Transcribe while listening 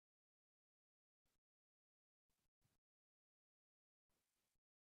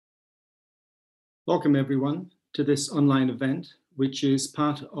Welcome everyone to this online event, which is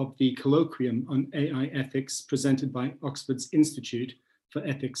part of the colloquium on AI ethics presented by Oxford's Institute for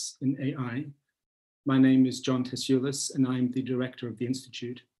Ethics in AI. My name is John Tesioulis and I'm the director of the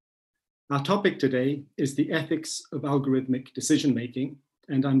Institute. Our topic today is the ethics of algorithmic decision-making,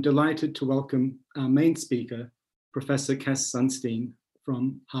 and I'm delighted to welcome our main speaker, Professor Cass Sunstein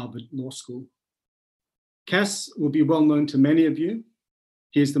from Harvard Law School. Cass will be well known to many of you.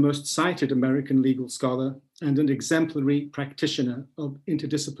 He is the most cited American legal scholar and an exemplary practitioner of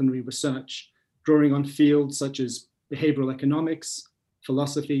interdisciplinary research, drawing on fields such as behavioral economics,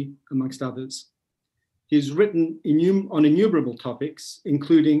 philosophy, amongst others. He has written on innumerable topics,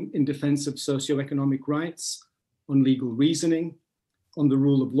 including in defense of socioeconomic rights, on legal reasoning, on the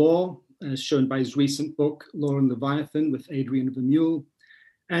rule of law, as shown by his recent book, Law and Leviathan with Adrian Vermeule,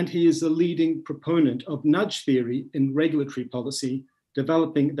 and he is a leading proponent of nudge theory in regulatory policy,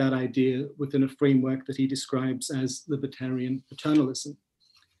 developing that idea within a framework that he describes as libertarian paternalism.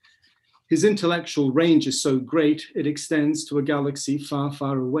 His intellectual range is so great, it extends to a galaxy far,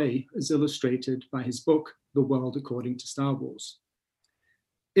 far away, as illustrated by his book, The World According to Star Wars.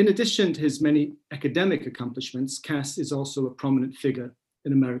 In addition to his many academic accomplishments, Cass is also a prominent figure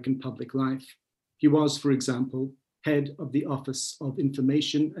in American public life. He was, for example, head of the Office of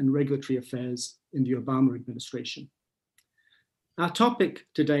Information and Regulatory Affairs in the Obama administration. Our topic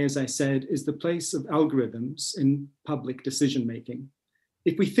today, as I said, is the place of algorithms in public decision-making.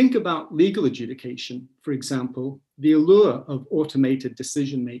 If we think about legal adjudication, for example, the allure of automated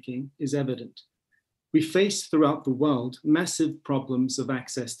decision-making is evident. We face throughout the world massive problems of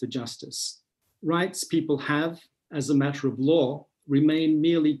access to justice. Rights people have as a matter of law remain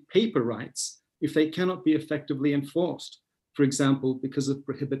merely paper rights if they cannot be effectively enforced, for example, because of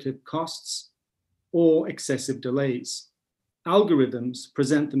prohibitive costs or excessive delays. Algorithms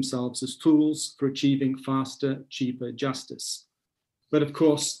present themselves as tools for achieving faster, cheaper justice. But of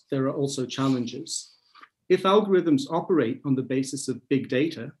course, there are also challenges. If algorithms operate on the basis of big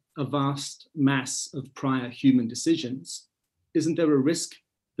data, a vast mass of prior human decisions, isn't there a risk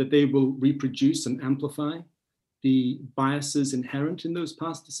that they will reproduce and amplify the biases inherent in those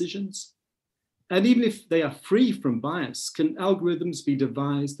past decisions? And even if they are free from bias, can algorithms be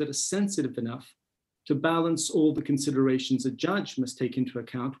devised that are sensitive enough to balance all the considerations a judge must take into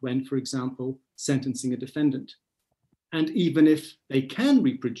account when, for example, sentencing a defendant? And even if they can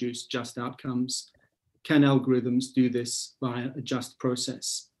reproduce just outcomes, can algorithms do this via a just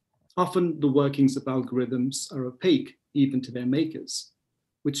process? Often the workings of algorithms are opaque even to their makers,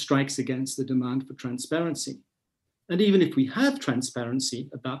 which strikes against the demand for transparency. And even if we have transparency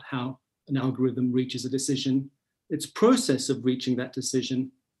about how an algorithm reaches a decision, its process of reaching that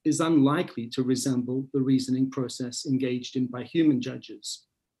decision is unlikely to resemble the reasoning process engaged in by human judges.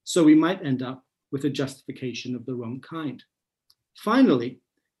 So we might end up with a justification of the wrong kind. Finally,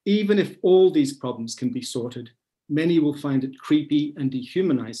 even if all these problems can be sorted, many will find it creepy and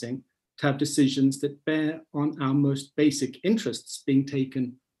dehumanizing to have decisions that bear on our most basic interests being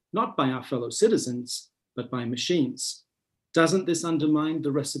taken not by our fellow citizens, but by machines. Doesn't this undermine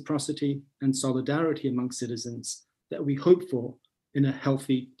the reciprocity and solidarity among citizens that we hope for in a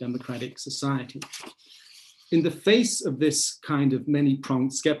healthy democratic society? In the face of this kind of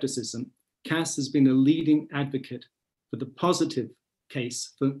many-pronged skepticism, Cass has been a leading advocate for the positive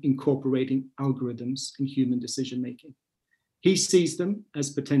case for incorporating algorithms in human decision-making. He sees them as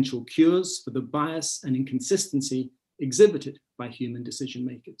potential cures for the bias and inconsistency exhibited by human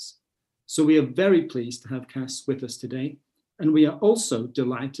decision-makers. So we are very pleased to have Cass with us today, and we are also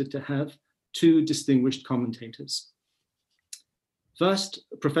delighted to have two distinguished commentators. First,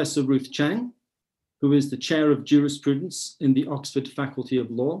 Professor Ruth Chang, who is the chair of jurisprudence in the Oxford Faculty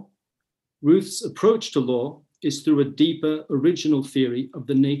of Law. Ruth's approach to law is through a deeper, original theory of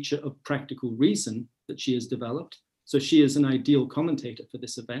the nature of practical reason that she has developed. So she is an ideal commentator for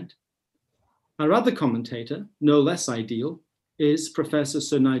this event. Our other commentator, no less ideal, is Professor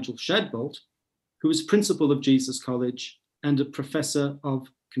Sir Nigel Shadbolt, who is principal of Jesus College and a professor of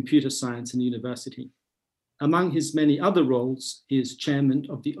computer science in the university. Among his many other roles, he is chairman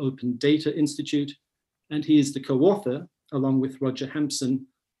of the Open Data Institute, and he is the co-author, along with Roger Hampson,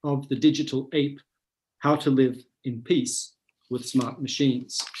 of The Digital Ape, How to Live in Peace with Smart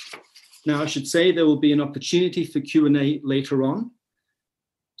Machines. Now, I should say there will be an opportunity for Q&A later on,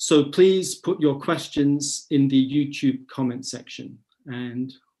 so please put your questions in the YouTube comment section,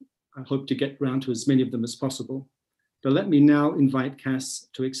 and I hope to get around to as many of them as possible. But let me now invite Cass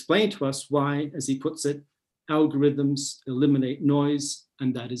to explain to us why, as he puts it, algorithms eliminate noise,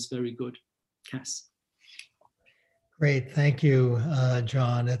 and that is very good. Cass. Great, thank you,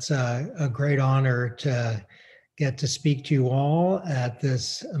 John. It's a great honor to get to speak to you all at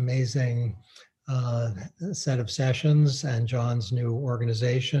this amazing set of sessions and John's new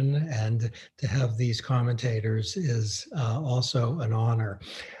organization, and to have these commentators is also an honor.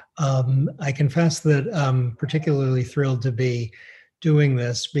 I confess that I'm particularly thrilled to be doing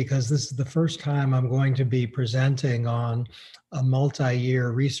this because this is the first time I'm going to be presenting on a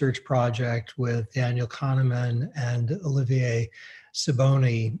multi-year research project with Daniel Kahneman and Olivier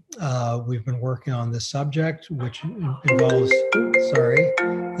Sibony. We've been working on this subject, which involves, sorry,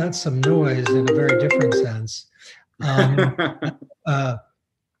 that's some noise in a very different sense.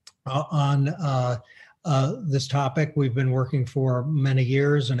 On this topic, we've been working for many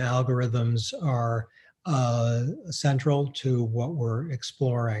years, and algorithms are central to what we're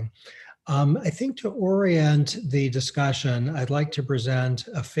exploring. I think to orient the discussion, I'd like to present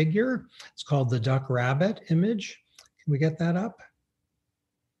a figure. It's called the duck rabbit image. Can we get that up?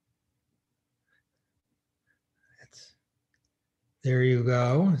 There you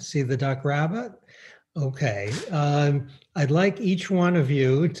go. See the duck rabbit? Okay. I'd like each one of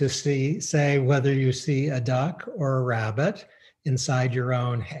you to say whether you see a duck or a rabbit inside your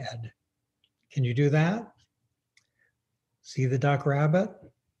own head. Can you do that? See the duck rabbit?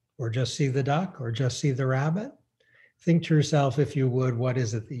 Or just see the duck, or just see the rabbit? Think to yourself, if you would, what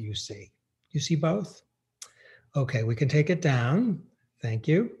is it that you see? You see both? Okay, we can take it down. Thank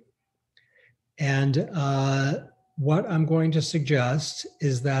you. And what I'm going to suggest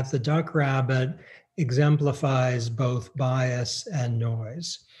is that the duck rabbit exemplifies both bias and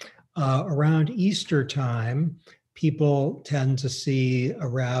noise. Around Easter time, people tend to see a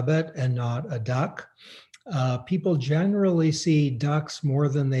rabbit and not a duck. People generally see ducks more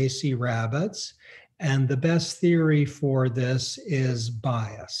than they see rabbits, and the best theory for this is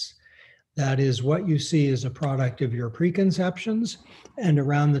bias. That is, what you see is a product of your preconceptions, and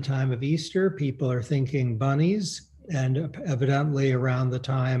around the time of Easter, people are thinking bunnies, and evidently around the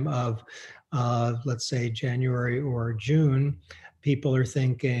time of, let's say, January or June, people are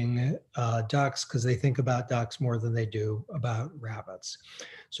thinking ducks because they think about ducks more than they do about rabbits.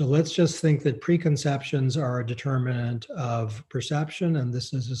 So let's just think that preconceptions are a determinant of perception, and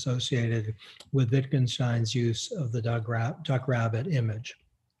this is associated with Wittgenstein's use of the duck rabbit image.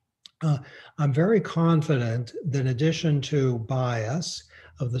 I'm very confident that in addition to bias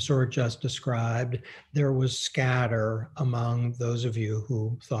of the sort just described, there was scatter among those of you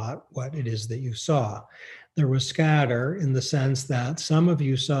who thought what it is that you saw. There was scatter in the sense that some of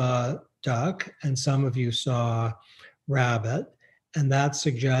you saw duck and some of you saw rabbit, and that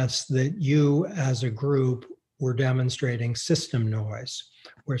suggests that you as a group were demonstrating system noise,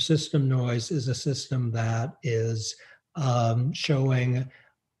 where system noise is a system that is showing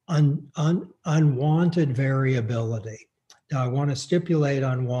unwanted variability. Now, I want to stipulate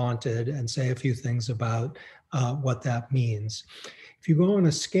unwanted and say a few things about what that means. If you go on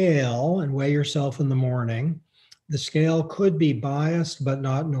a scale and weigh yourself in the morning, the scale could be biased but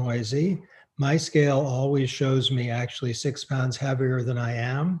not noisy. My scale always shows me actually 6 pounds heavier than I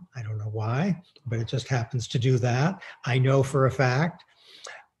am. I don't know why, but it just happens to do that. I know for a fact.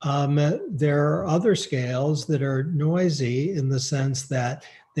 There are other scales that are noisy in the sense that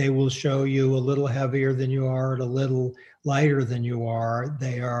they will show you a little heavier than you are and a little lighter than you are.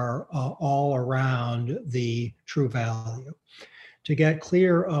 They are all around the true value. To get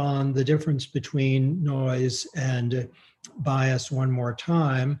clear on the difference between noise and bias one more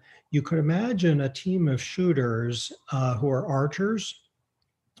time, you could imagine a team of shooters who are archers,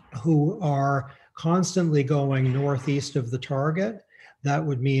 who are constantly going northeast of the target. That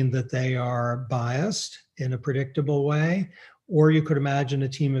would mean that they are biased in a predictable way. Or you could imagine a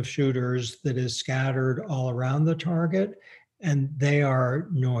team of shooters that is scattered all around the target, and they are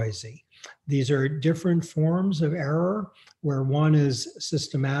noisy. These are different forms of error, where one is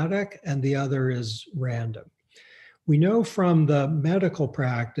systematic and the other is random. We know from the medical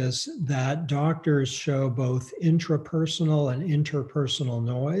practice that doctors show both intrapersonal and interpersonal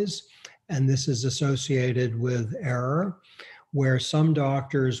noise, and this is associated with error, where some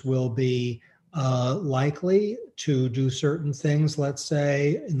doctors will be likely to do certain things, let's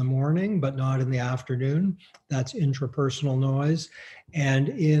say in the morning, but not in the afternoon. That's intrapersonal noise. And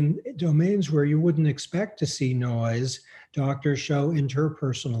in domains where you wouldn't expect to see noise, doctors show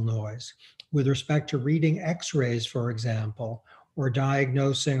interpersonal noise. With respect to reading x-rays, for example, or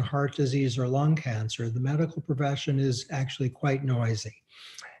diagnosing heart disease or lung cancer, the medical profession is actually quite noisy.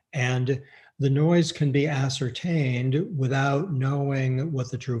 And the noise can be ascertained without knowing what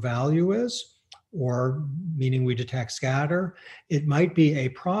the true value is, or meaning we detect scatter. It might be a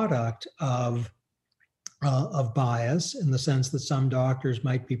product of of bias, in the sense that some doctors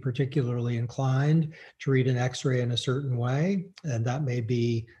might be particularly inclined to read an X-ray in a certain way, and that may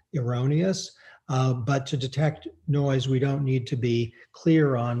be erroneous. But to detect noise, we don't need to be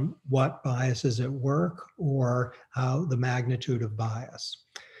clear on what bias is at work or how the magnitude of bias.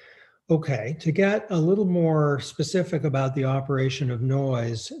 Okay, to get a little more specific about the operation of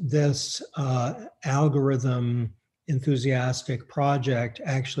noise, this algorithm enthusiastic project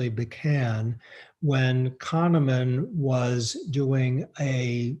actually began when Kahneman was doing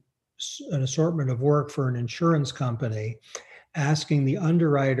an assortment of work for an insurance company, asking the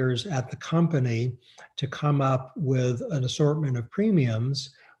underwriters at the company to come up with an assortment of premiums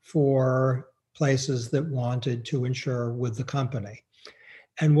for places that wanted to insure with the company.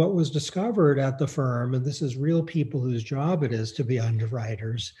 And what was discovered at the firm, and this is real people whose job it is to be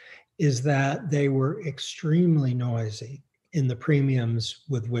underwriters, is that they were extremely noisy in the premiums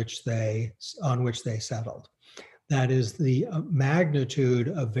on which they settled. That is, the magnitude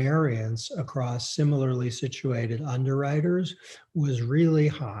of variance across similarly situated underwriters was really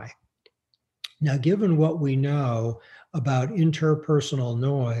high. Now, given what we know about interpersonal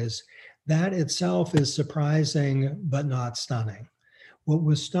noise, that itself is surprising but not stunning. What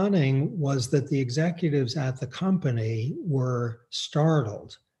was stunning was that the executives at the company were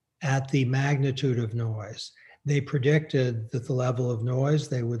startled at the magnitude of noise. They predicted that the level of noise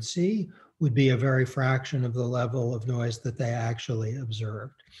they would see would be a very fraction of the level of noise that they actually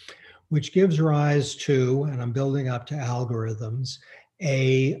observed, which gives rise to, and I'm building up to algorithms,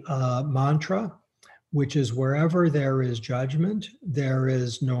 a mantra, which is wherever there is judgment, there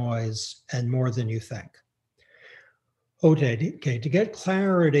is noise, and more than you think. Okay, to get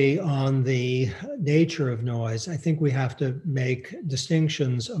clarity on the nature of noise, I think we have to make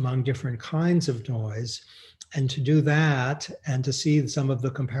distinctions among different kinds of noise. And to do that, and to see some of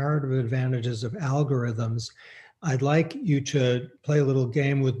the comparative advantages of algorithms, I'd like you to play a little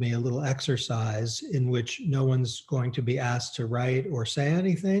game with me, a little exercise in which no one's going to be asked to write or say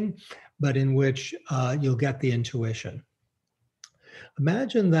anything, but in which you'll get the intuition.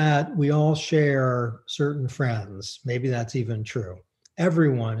 Imagine that we all share certain friends. Maybe that's even true.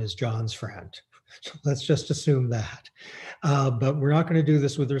 Everyone is John's friend. Let's just assume that. But we're not going to do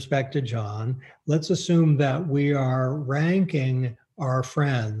this with respect to John. Let's assume that we are ranking our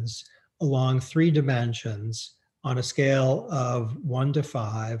friends along 3 dimensions on a scale of 1 to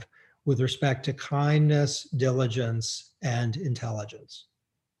 5 with respect to kindness, diligence, and intelligence.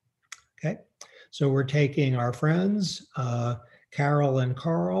 Okay, so we're taking our friends, Carol and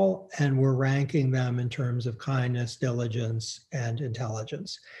Carl, and we're ranking them in terms of kindness, diligence, and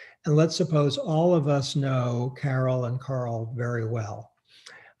intelligence. And let's suppose all of us know Carol and Carl very well.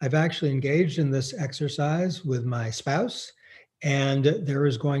 I've actually engaged in this exercise with my spouse, and there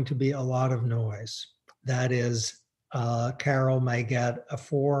is going to be a lot of noise. That is, Carol may get a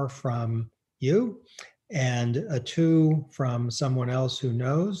 4 from you and a 2 from someone else who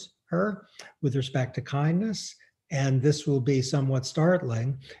knows her with respect to kindness. And this will be somewhat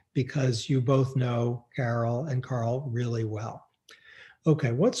startling because you both know Carol and Carl really well.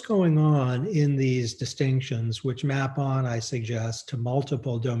 Okay, what's going on in these distinctions, which map on, I suggest, to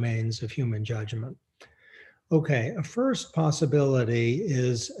multiple domains of human judgment? Okay, a first possibility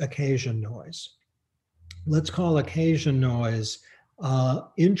is occasion noise. Let's call occasion noise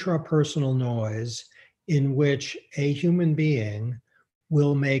intrapersonal noise in which a human being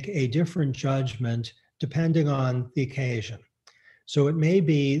will make a different judgment depending on the occasion. So it may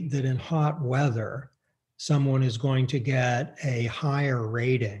be that in hot weather, someone is going to get a higher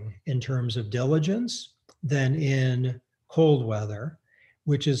rating in terms of diligence than in cold weather,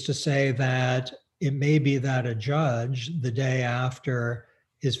 which is to say that it may be that a judge, the day after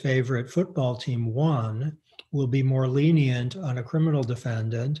his favorite football team won, will be more lenient on a criminal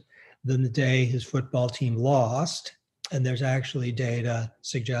defendant than the day his football team lost. And there's actually data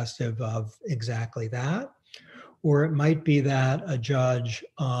suggestive of exactly that. Or it might be that a judge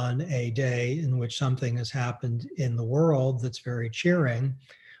on a day in which something has happened in the world that's very cheering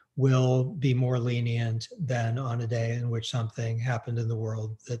will be more lenient than on a day in which something happened in the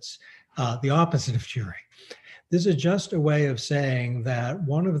world that's the opposite of cheering. This is just a way of saying that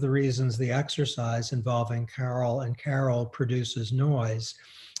one of the reasons the exercise involving Carol and Carol produces noise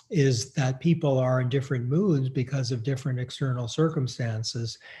is that people are in different moods because of different external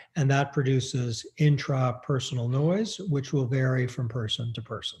circumstances, and that produces intrapersonal noise, which will vary from person to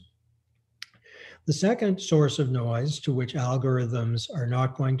person. The second source of noise to which algorithms are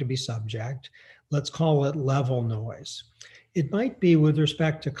not going to be subject, let's call it level noise. It might be with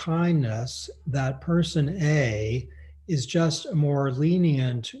respect to kindness that person A is just a more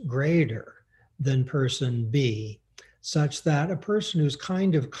lenient grader than person B, such that a person who's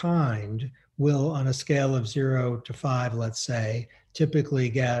kind of kind will, on a scale of 0 to 5, let's say, typically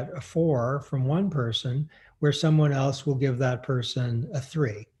get a 4 from one person, where someone else will give that person a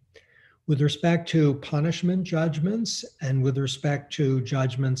 3. With respect to punishment judgments and with respect to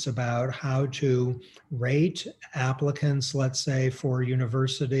judgments about how to rate applicants, let's say for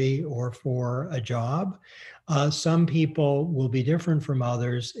university or for a job, some people will be different from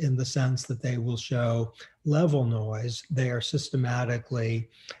others in the sense that they will show level noise. They are systematically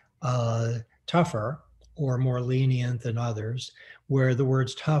tougher or more lenient than others, where the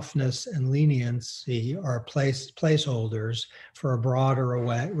words toughness and leniency are placeholders for a broader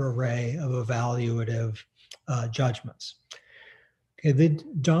array of evaluative judgments. Okay, the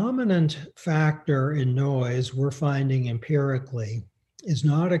dominant factor in noise we're finding empirically is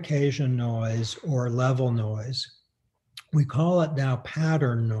not occasion noise or level noise. We call it now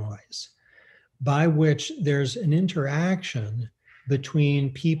pattern noise, by which there's an interaction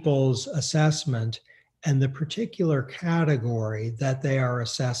between people's assessment and the particular category that they are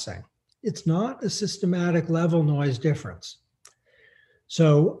assessing. It's not a systematic level noise difference.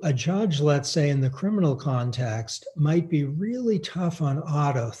 So a judge, let's say in the criminal context, might be really tough on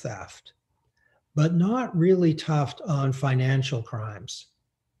auto theft, but not really tough on financial crimes,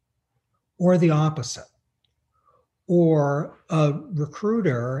 or the opposite. Or a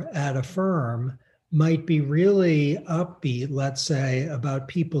recruiter at a firm might be really upbeat, let's say, about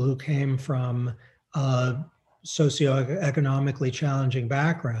people who came from socioeconomically challenging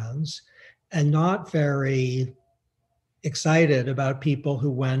backgrounds, and not very excited about people who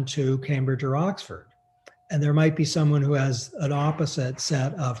went to Cambridge or Oxford. And there might be someone who has an opposite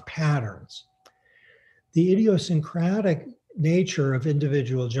set of patterns. The idiosyncratic nature of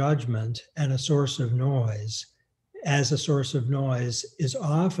individual judgment and a source of noise, as a source of noise, is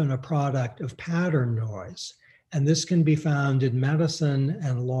often a product of pattern noise. And this can be found in medicine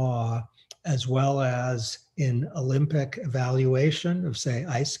and law, as well as in Olympic evaluation of, say,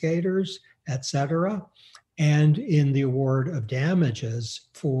 ice skaters, et cetera, and in the award of damages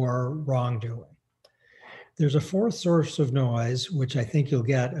for wrongdoing. There's a fourth source of noise, which I think you'll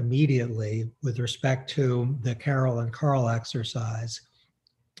get immediately with respect to the Carroll and Carl exercise,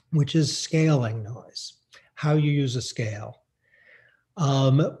 which is scaling noise, how you use a scale.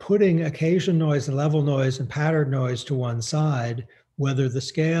 Putting occasion noise and level noise and pattern noise to one side, whether the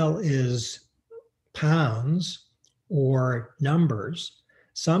scale is pounds or numbers,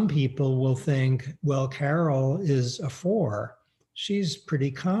 some people will think, well, Carol is a 4. She's pretty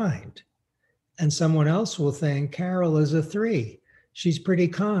kind. And someone else will think Carol is a 3. She's pretty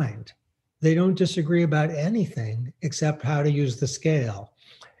kind. They don't disagree about anything except how to use the scale.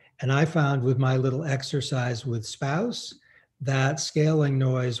 And I found with my little exercise with spouse that scaling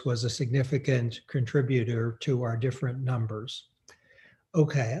noise was a significant contributor to our different numbers.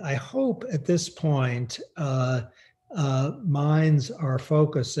 Okay, I hope at this point minds are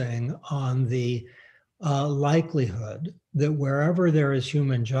focusing on the likelihood that wherever there is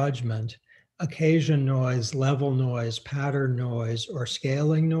human judgment, occasion noise, level noise, pattern noise, or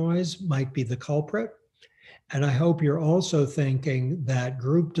scaling noise might be the culprit. And I hope you're also thinking that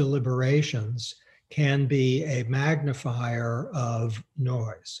group deliberations can be a magnifier of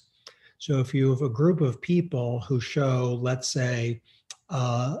noise. So if you have a group of people who show, let's say,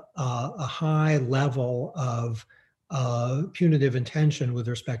 a high level of punitive intention with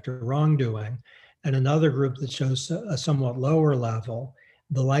respect to wrongdoing, and another group that shows a somewhat lower level,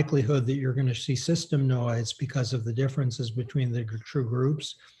 the likelihood that you're going to see system noise because of the differences between the two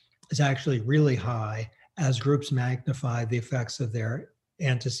groups is actually really high as groups magnify the effects of their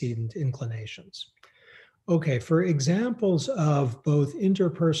antecedent inclinations. Okay, for examples of both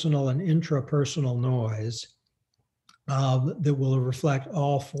interpersonal and intrapersonal noise that will reflect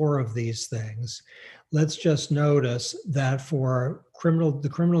all 4 of these things, let's just notice that for the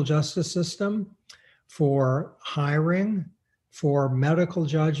criminal justice system, for hiring, for medical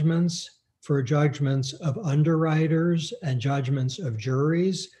judgments, for judgments of underwriters and judgments of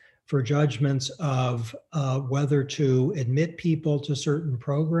juries, for judgments of whether to admit people to certain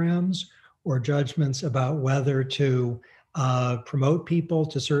programs, or judgments about whether to promote people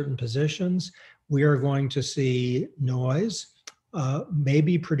to certain positions, we are going to see noise,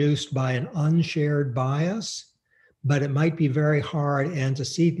 maybe produced by an unshared bias, but it might be very hard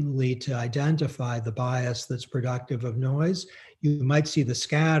antecedently to identify the bias that's productive of noise. You might see the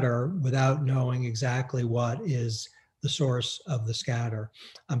scatter without knowing exactly what is the source of the scatter.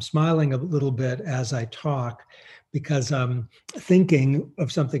 I'm smiling a little bit as I talk because I'm thinking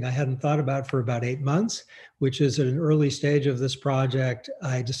of something I hadn't thought about for about 8 months, which is at an early stage of this project.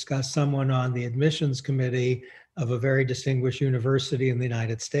 I discussed someone on the admissions committee of a very distinguished university in the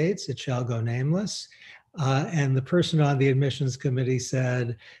United States. It shall go nameless. And the person on the admissions committee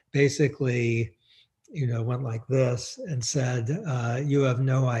said, basically, went like this and said, you have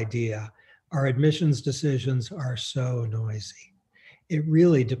no idea. Our admissions decisions are so noisy. It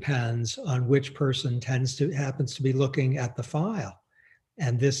really depends on which person happens to be looking at the file.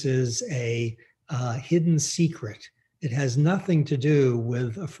 And this is a hidden secret. It has nothing to do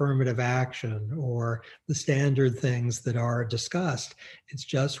with affirmative action or the standard things that are discussed. It's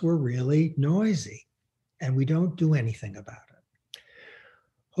just we're really noisy and we don't do anything about it.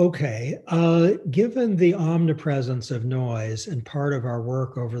 Okay, given the omnipresence of noise, and part of our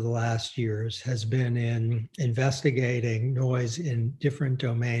work over the last years has been in investigating noise in different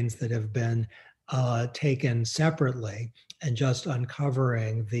domains that have been taken separately and just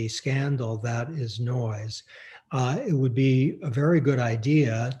uncovering the scandal that is noise, it would be a very good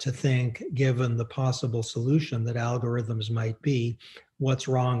idea to think, given the possible solution that algorithms might be, what's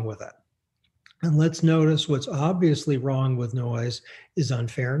wrong with it? And let's notice what's obviously wrong with noise is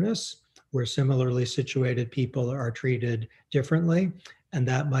unfairness, where similarly situated people are treated differently. And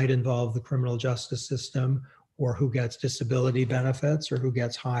that might involve the criminal justice system, or who gets disability benefits, or who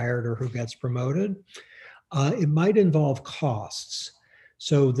gets hired, or who gets promoted. It might involve costs.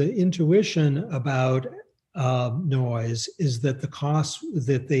 So the intuition about noise is that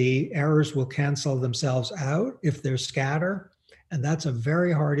the errors will cancel themselves out if there's scatter. And that's a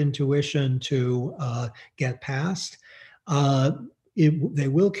very hard intuition to get past. They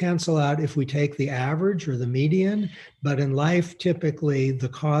will cancel out if we take the average or the median, but in life, typically the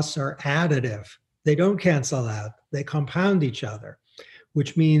costs are additive. They don't cancel out, they compound each other,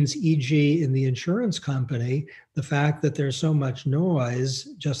 which means, e.g. in the insurance company, the fact that there's so much noise,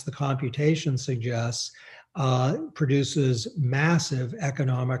 just the computation suggests, produces massive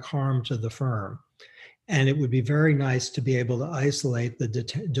economic harm to the firm. And it would be very nice to be able to isolate the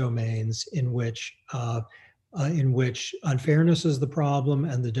domains in which unfairness is the problem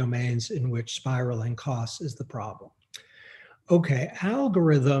and the domains in which spiraling costs is the problem. Okay,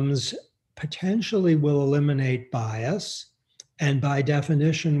 algorithms potentially will eliminate bias and by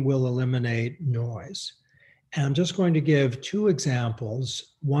definition will eliminate noise. And I'm just going to give two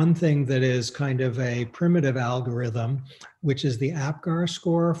examples. One thing that is kind of a primitive algorithm, which is the APGAR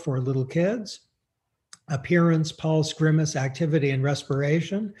score for little kids. Appearance, pulse, grimace, activity, and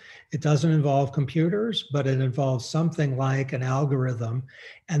respiration. It doesn't involve computers, but it involves something like an algorithm.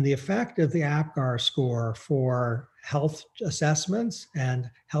 And the effect of the APGAR score for health assessments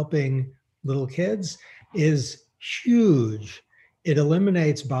and helping little kids is huge. It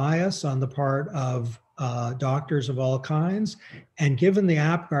eliminates bias on the part of doctors of all kinds. And given the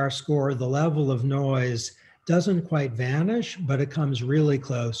APGAR score, the level of noise doesn't quite vanish, but it comes really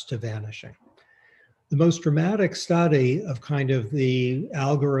close to vanishing. The most dramatic study of kind of the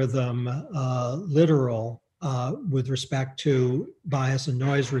algorithm literal with respect to bias and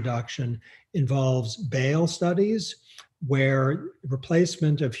noise reduction involves bail studies, where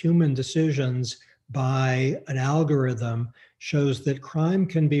replacement of human decisions by an algorithm shows that crime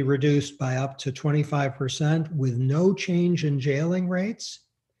can be reduced by up to 25% with no change in jailing rates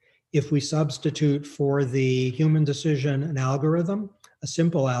if we substitute for the human decision an algorithm, a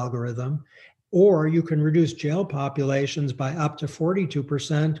simple algorithm. Or you can reduce jail populations by up to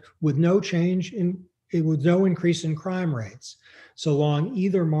 42% with no increase in crime rates. So along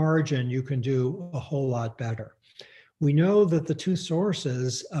either margin, you can do a whole lot better. We know that the two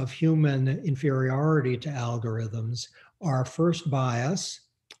sources of human inferiority to algorithms are first bias,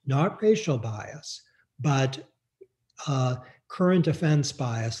 not racial bias, but current offense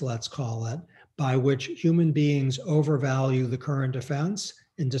bias, let's call it, by which human beings overvalue the current offense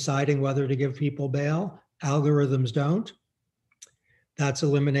in deciding whether to give people bail. Algorithms don't. That's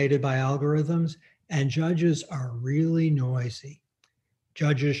eliminated by algorithms. And judges are really noisy.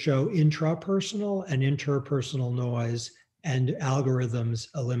 Judges show intrapersonal and interpersonal noise, and algorithms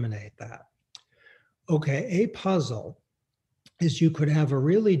eliminate that. Okay, a puzzle is you could have a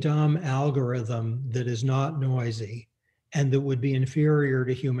really dumb algorithm that is not noisy and that would be inferior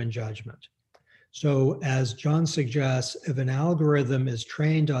to human judgment. So as John suggests, if an algorithm is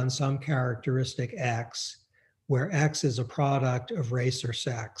trained on some characteristic X, where X is a product of race or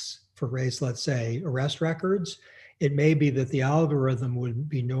sex, for race, let's say, arrest records, it may be that the algorithm would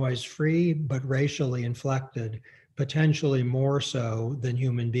be noise-free, but racially inflected, potentially more so than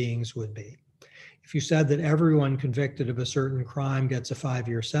human beings would be. If you said that everyone convicted of a certain crime gets a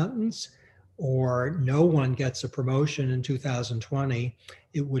 5-year sentence, or no one gets a promotion in 2020,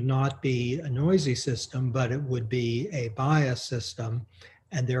 it would not be a noisy system, but it would be a biased system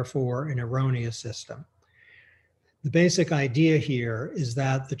and therefore an erroneous system. The basic idea here is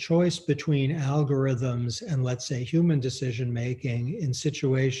that the choice between algorithms and, let's say, human decision making in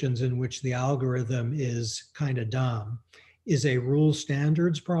situations in which the algorithm is kind of dumb is a rule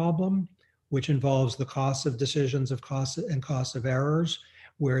standards problem, which involves the cost of decisions of cost and cost of errors,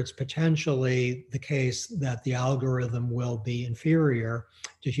 where it's potentially the case that the algorithm will be inferior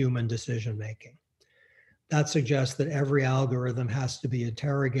to human decision making. That suggests that every algorithm has to be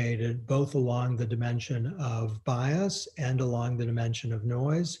interrogated both along the dimension of bias and along the dimension of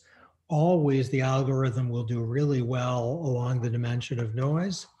noise. Always the algorithm will do really well along the dimension of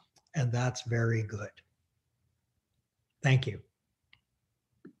noise, and that's very good. Thank you.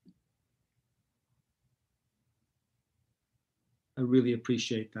 I really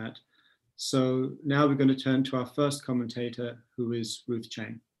appreciate that. So now we're going to turn to our first commentator, who is Ruth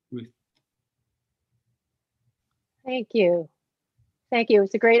Chang. Ruth. Thank you. Thank you.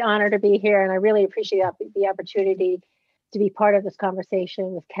 It's a great honor to be here, and I really appreciate the opportunity to be part of this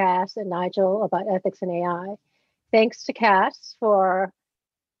conversation with Cass and Nigel about ethics and AI. Thanks to Cass for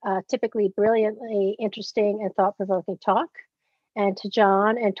typically brilliantly interesting and thought-provoking talk, and to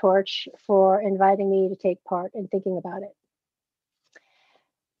John and Torch for inviting me to take part in thinking about it.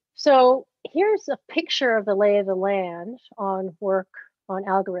 So here's a picture of the lay of the land on work on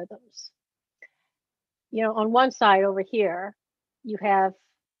algorithms. You know, on one side over here, you have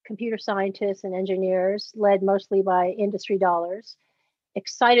computer scientists and engineers led mostly by industry dollars,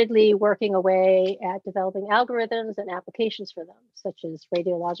 excitedly working away at developing algorithms and applications for them, such as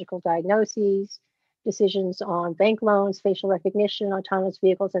radiological diagnoses, decisions on bank loans, facial recognition, autonomous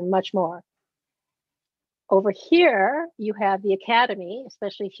vehicles, and much more. Over here, you have the academy,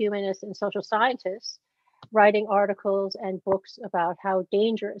 especially humanists and social scientists, writing articles and books about how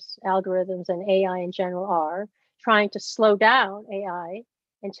dangerous algorithms and AI in general are, trying to slow down AI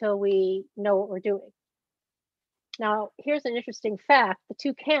until we know what we're doing. Now, here's an interesting fact. The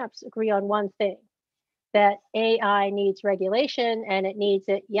two camps agree on one thing, that AI needs regulation and it needs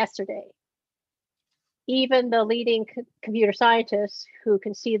it yesterday. Even the leading computer scientists who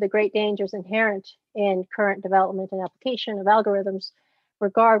can see the great dangers inherent in current development and application of algorithms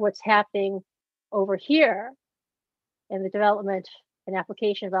regard what's happening over here in the development and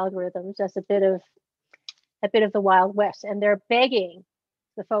application of algorithms as a bit of the Wild West. And they're begging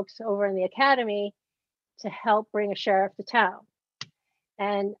the folks over in the academy to help bring a sheriff to town.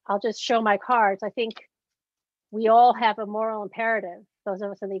 And I'll just show my cards. I think we all have a moral imperative, those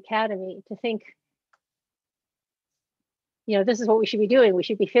of us in the academy, to think, you know, this is what we should be doing. We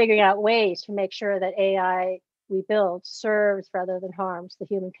should be figuring out ways to make sure that AI we build serves rather than harms the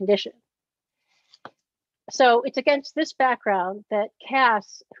human condition. So it's against this background that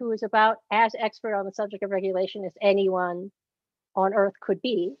Cass, who is about as expert on the subject of regulation as anyone on Earth could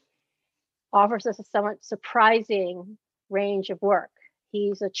be, offers us a somewhat surprising range of work.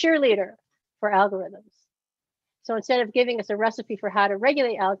 He's a cheerleader for algorithms. So instead of giving us a recipe for how to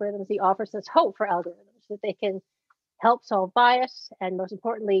regulate algorithms, he offers us hope for algorithms, that they can help solve bias and, most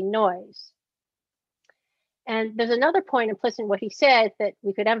importantly, noise. And there's another point implicit in what he said that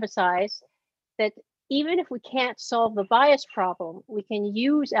we could emphasize, that even if we can't solve the bias problem, we can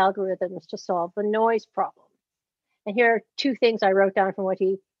use algorithms to solve the noise problem. And here are two things I wrote down from what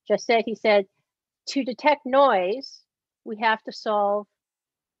he just said. He said, to detect noise, we have to solve,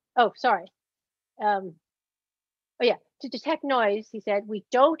 to detect noise, he said, we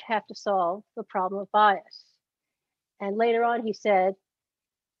don't have to solve the problem of bias. And later on, he said,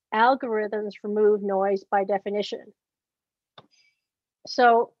 algorithms remove noise by definition.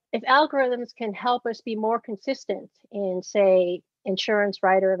 So if algorithms can help us be more consistent in, say, insurance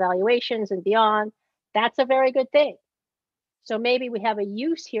rider evaluations and beyond, that's a very good thing. So maybe we have a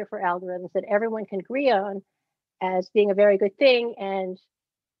use here for algorithms that everyone can agree on as being a very good thing, and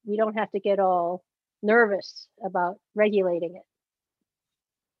we don't have to get all nervous about regulating it.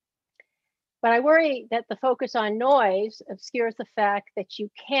 But I worry that the focus on noise obscures the fact that you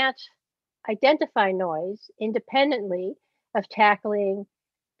can't identify noise independently of tackling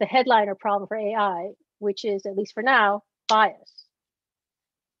the headliner problem for AI, which is, at least for now, bias.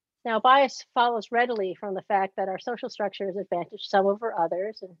 Now, bias follows readily from the fact that our social structures advantage some over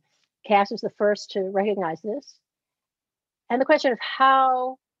others, and Cass is the first to recognize this. And the question of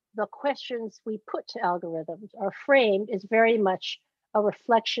how the questions we put to algorithms are framed is very much a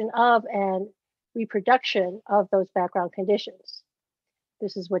reflection of and reproduction of those background conditions.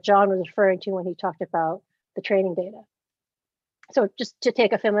 This is what John was referring to when he talked about the training data. So just to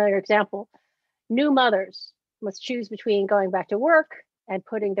take a familiar example, New mothers must choose between going back to work and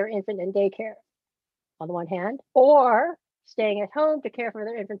putting their infant in daycare, on the one hand, or staying at home to care for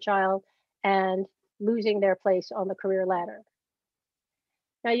their infant child and losing their place on the career ladder.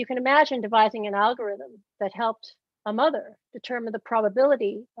 Now, you can imagine devising an algorithm that helped a mother determine the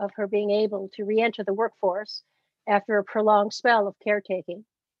probability of her being able to re-enter the workforce after a prolonged spell of caretaking,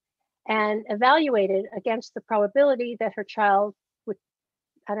 and evaluate it against the probability that her child would,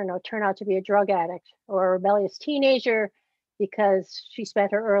 I don't know, turn out to be a drug addict or a rebellious teenager because she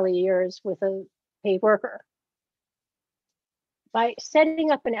spent her early years with a paid worker. By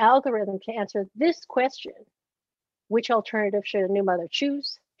setting up an algorithm to answer this question, which alternative should a new mother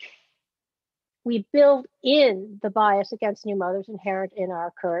choose, we build in the bias against new mothers inherent in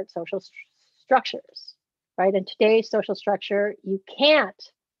our current social structures, right? In today's social structure, you can't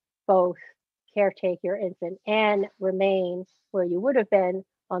both caretake your infant and remain where you would have been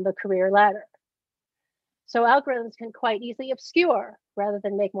on the career ladder. So algorithms can quite easily obscure rather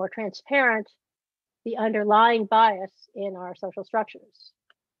than make more transparent the underlying bias in our social structures.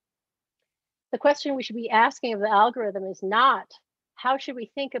 The question we should be asking of the algorithm is not, how should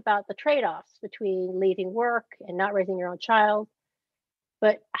we think about the trade-offs between leaving work and not raising your own child,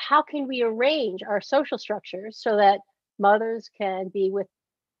 but how can we arrange our social structures so that mothers can be with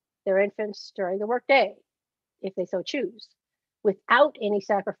their infants during the workday, if they so choose, without any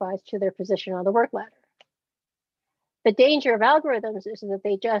sacrifice to their position on the work ladder? The danger of algorithms is that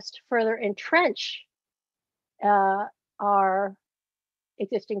they just further entrench our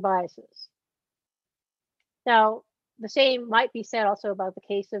existing biases. Now, the same might be said also about the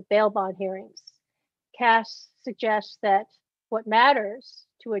case of bail bond hearings. Cass suggests that what matters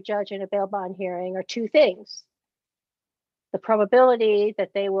to a judge in a bail bond hearing are two things: the probability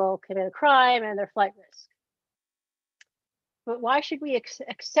that they will commit a crime and their flight risk. But why should we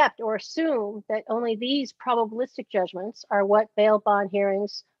accept or assume that only these probabilistic judgments are what bail bond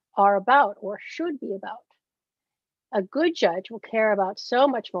hearings are about or should be about? A good judge will care about so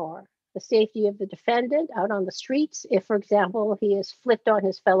much more: the safety of the defendant out on the streets, if, for example, he is flipped on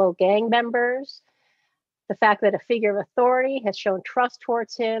his fellow gang members, the fact that a figure of authority has shown trust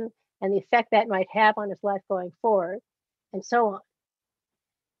towards him, and the effect that might have on his life going forward, and so on.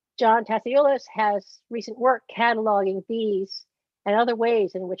 John Tathioulis has recent work cataloging these and other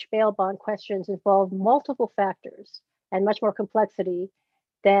ways in which bail bond questions involve multiple factors and much more complexity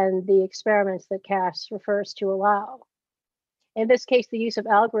than the experiments that Cass refers to allow. In this case, the use of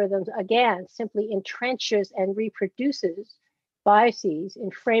algorithms, again, simply entrenches and reproduces biases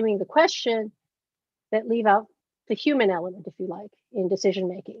in framing the question that leave out the human element, if you like, in decision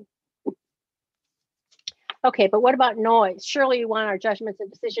making. Okay, but what about noise? Surely we want our judgments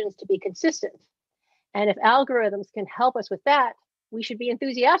and decisions to be consistent. And if algorithms can help us with that, we should be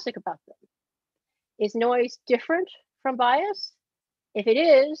enthusiastic about them. Is noise different from bias? If it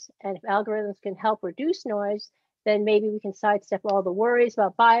is, and if algorithms can help reduce noise, then maybe we can sidestep all the worries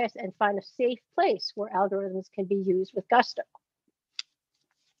about bias and find a safe place where algorithms can be used with gusto.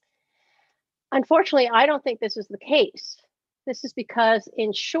 Unfortunately, I don't think this is the case. This is because,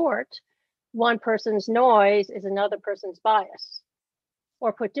 in short, one person's noise is another person's bias.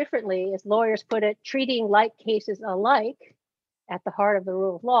 Or put differently, as lawyers put it, treating like cases alike at the heart of the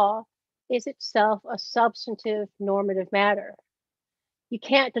rule of law is itself a substantive normative matter. You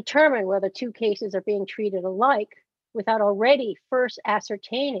can't determine whether two cases are being treated alike without already first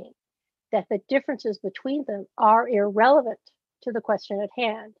ascertaining that the differences between them are irrelevant to the question at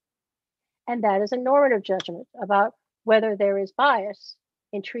hand. And that is a normative judgment about whether there is bias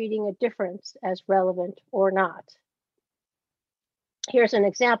in treating a difference as relevant or not. Here's an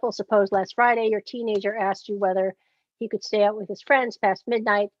example. Suppose last Friday, your teenager asked you whether he could stay out with his friends past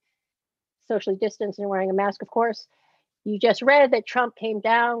midnight, socially distanced and wearing a mask, of course. You just read that Trump came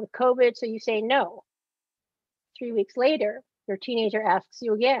down with COVID, so you say no. 3 weeks later, your teenager asks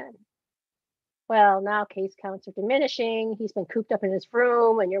you again. Well, now case counts are diminishing. He's been cooped up in his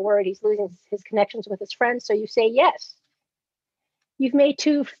room, and you're worried he's losing his connections with his friends, so you say yes. You've made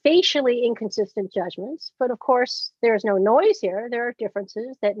two facially inconsistent judgments, but of course, there is no noise here. There are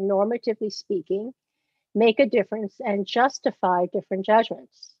differences that, normatively speaking, make a difference and justify different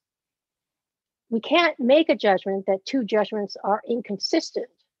judgments. We can't make a judgment that two judgments are inconsistent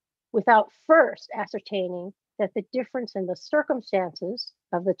without first ascertaining that the difference in the circumstances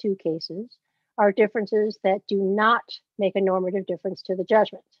of the two cases are differences that do not make a normative difference to the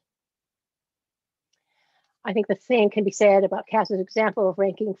judgment. I think the same can be said about Cass's example of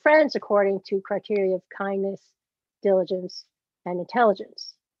ranking friends according to criteria of kindness, diligence, and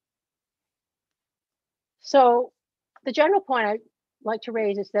intelligence. So the general point I like to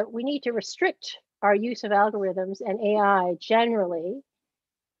raise is that we need to restrict our use of algorithms and AI generally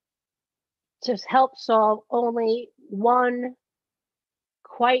to help solve only one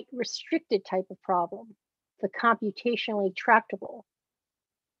quite restricted type of problem, the computationally tractable.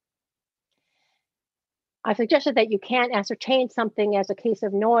 I suggested that you can't ascertain something as a case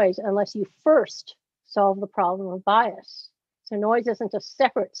of noise unless you first solve the problem of bias. So noise isn't a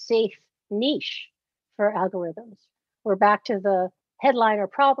separate, safe niche for algorithms. We're back to the headliner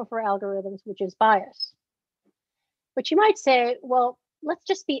problem for algorithms, which is bias. But you might say, well, let's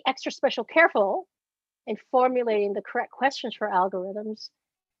just be extra special careful in formulating the correct questions for algorithms,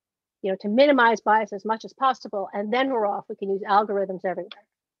 to minimize bias as much as possible, and then we're off. We can use algorithms everywhere.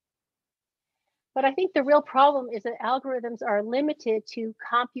 But I think the real problem is that algorithms are limited to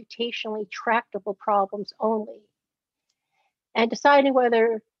computationally tractable problems only. And deciding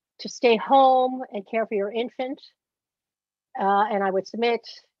whether to stay home and care for your infant, and I would submit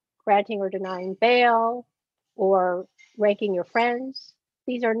granting or denying bail or ranking your friends,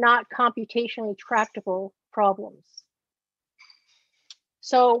 these are not computationally tractable problems.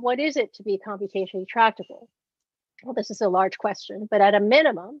 So what is it to be computationally tractable? Well, this is a large question, but at a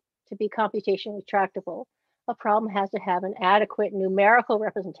minimum, to be computationally tractable, a problem has to have an adequate numerical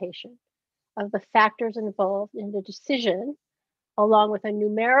representation of the factors involved in the decision, along with a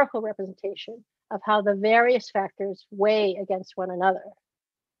numerical representation of how the various factors weigh against one another.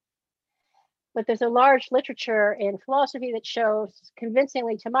 But there's a large literature in philosophy that shows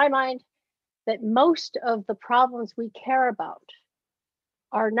convincingly, to my mind, that most of the problems we care about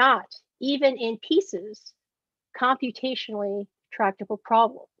are not, even in pieces, computationally tractable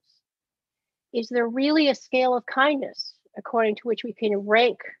problems. Is there really a scale of kindness according to which we can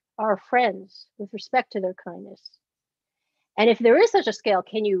rank our friends with respect to their kindness? And if there is such a scale,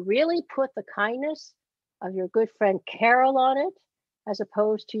 can you really put the kindness of your good friend Carol on it, as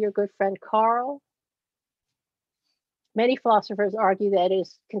opposed to your good friend Carl? Many philosophers argue that it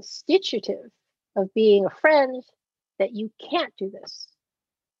is constitutive of being a friend that you can't do this.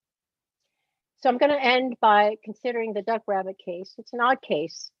 So I'm going to end by considering the duck rabbit case. It's an odd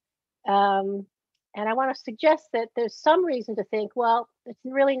case. And I want to suggest that there's some reason to think, well, it's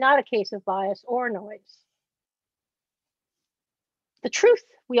really not a case of bias or noise. The truth,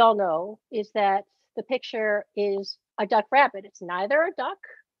 we all know, is that the picture is a duck rabbit. It's neither a duck,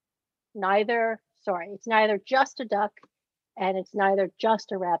 it's neither just a duck, and it's neither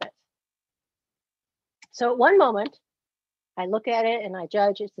just a rabbit. So at one moment, I look at it and I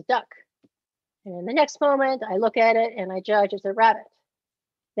judge it's a duck. And in the next moment, I look at it and I judge it's a rabbit.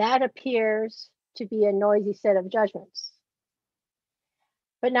 That appears to be a noisy set of judgments.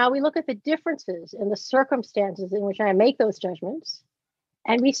 But now we look at the differences in the circumstances in which I make those judgments,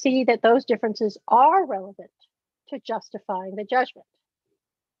 and we see that those differences are relevant to justifying the judgment.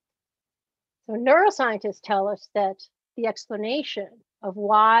 So neuroscientists tell us that the explanation of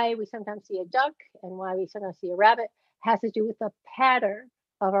why we sometimes see a duck and why we sometimes see a rabbit has to do with the pattern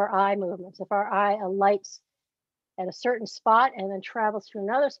of our eye movements. If our eye alights at a certain spot and then travels to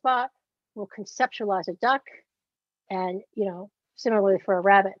another spot, we'll conceptualize a duck, and similarly for a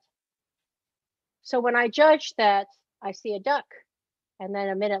rabbit. So when I judge that I see a duck, and then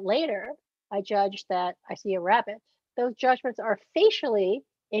a minute later I judge that I see a rabbit, those judgments are facially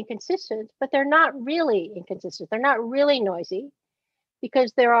inconsistent, but they're not really inconsistent. They're not really noisy,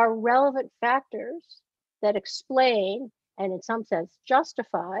 because there are relevant factors that explain and in some sense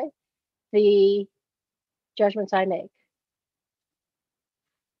justify the judgments I make.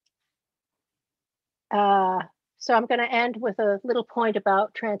 So I'm going to end with a little point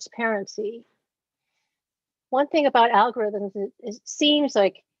about transparency. One thing about algorithms is it seems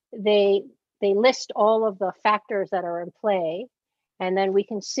like they list all of the factors that are in play, and then we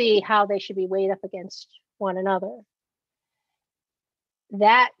can see how they should be weighed up against one another.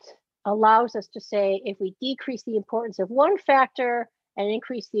 That allows us to say, if we decrease the importance of one factor and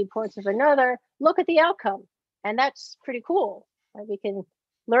increase the importance of another, look at the outcome. And that's pretty cool. Right? We can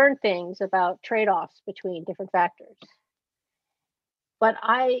learn things about trade-offs between different factors. But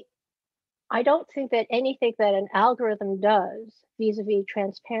I don't think that anything that an algorithm does vis-a-vis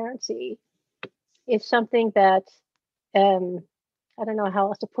transparency is something that, I don't know how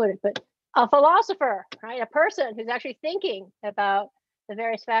else to put it, but a philosopher, right, a person who's actually thinking about the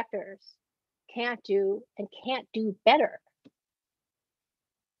various factors can't do and can't do better.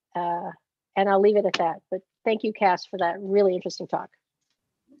 And I'll leave it at that. But thank you, Cass, for that really interesting talk.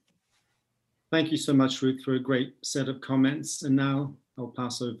 Thank you so much, Ruth, for a great set of comments. And now I'll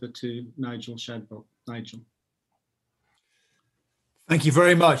pass over to Nigel Shadbolt. Nigel. Thank you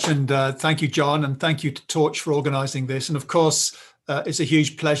very much. And thank you, John. And thank you to Torch for organizing this. And of course, it's a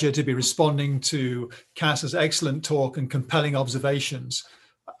huge pleasure to be responding to Cass's excellent talk and compelling observations.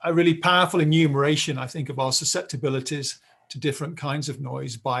 A really powerful enumeration, I think, of our susceptibilities to different kinds of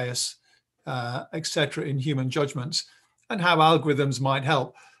noise, bias, etc. in human judgments, and how algorithms might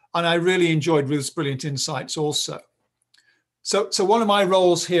help. And I really enjoyed Ruth's brilliant insights also. So one of my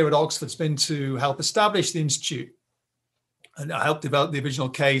roles here at Oxford has been to help establish the Institute. And I helped develop the original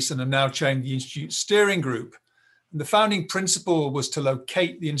case, and I'm now chairing the Institute steering group. And the founding principle was to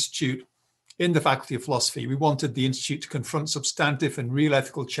locate the Institute in the Faculty of Philosophy. We wanted the Institute to confront substantive and real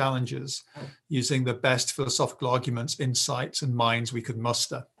ethical challenges using the best philosophical arguments, insights, and minds we could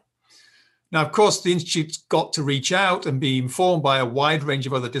muster. Now, of course, the Institute's got to reach out and be informed by a wide range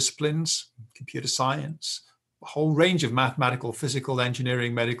of other disciplines, computer science, a whole range of mathematical, physical,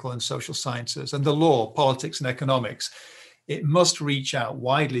 engineering, medical, and social sciences, and the law, politics, and economics. It must reach out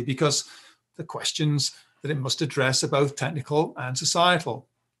widely because the questions that it must address are both technical and societal.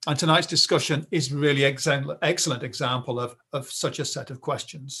 And tonight's discussion is really an excellent example of such a set of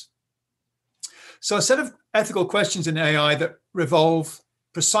questions. So a set of ethical questions in AI that revolve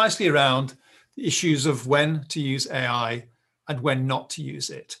precisely around the issues of when to use AI and when not to use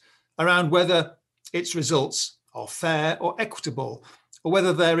it, around whether its results are fair or equitable, or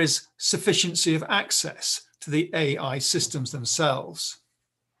whether there is sufficiency of access to the AI systems themselves.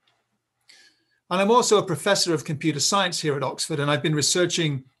 And I'm also a professor of computer science here at Oxford, and I've been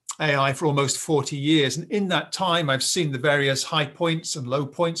researching AI for almost 40 years. And in that time, I've seen the various high points and low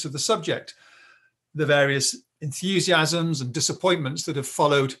points of the subject, the various enthusiasms and disappointments that have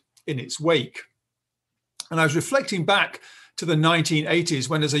followed in its wake. And I was reflecting back to the 1980s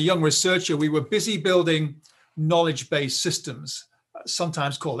when, as a young researcher, we were busy building knowledge-based systems,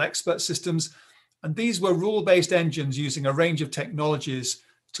 sometimes called expert systems. And these were rule-based engines using a range of technologies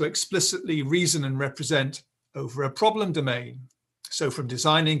to explicitly reason and represent over a problem domain. So from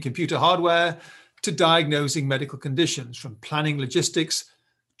designing computer hardware to diagnosing medical conditions, from planning logistics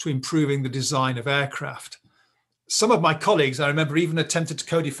to improving the design of aircraft. Some of my colleagues, I remember, even attempted to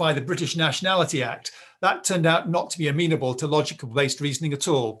codify the British Nationality Act. That turned out not to be amenable to logical-based reasoning at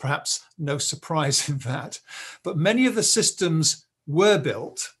all. Perhaps no surprise in that. But many of the systems were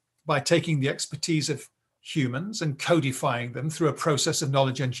built by taking the expertise of humans and codifying them through a process of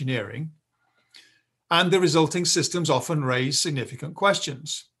knowledge engineering. And the resulting systems often raise significant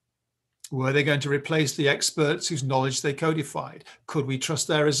questions. Were they going to replace the experts whose knowledge they codified? Could we trust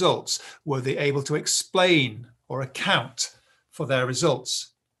their results? Were they able to explain or account for their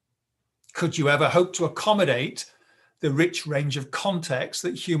results? Could you ever hope to accommodate the rich range of context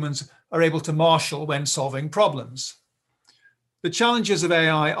that humans are able to marshal when solving problems? The challenges of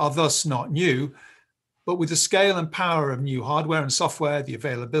AI are thus not new, but with the scale and power of new hardware and software, the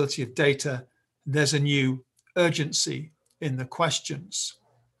availability of data, there's a new urgency in the questions.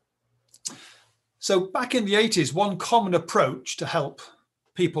 So back in the 80s, one common approach to help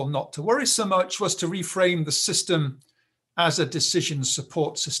people not to worry so much was to reframe the system as a decision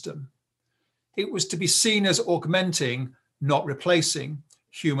support system. It was to be seen as augmenting, not replacing,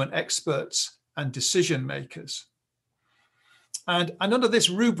 human experts and decision makers. And under this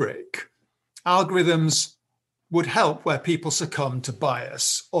rubric, algorithms would help where people succumb to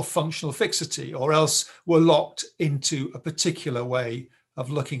bias or functional fixity, or else were locked into a particular way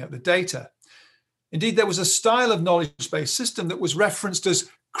of looking at the data. Indeed, there was a style of knowledge-based system that was referenced as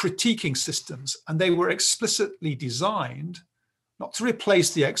critiquing systems, and they were explicitly designed not to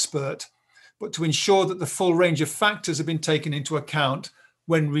replace the expert, but to ensure that the full range of factors have been taken into account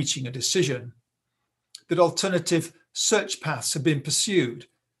when reaching a decision, that alternative search paths have been pursued,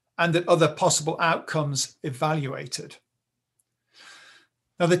 and that other possible outcomes evaluated.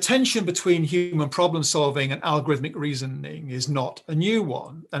 Now, the tension between human problem solving and algorithmic reasoning is not a new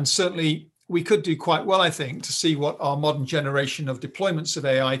one, and certainly we could do quite well, I think, to see what our modern generation of deployments of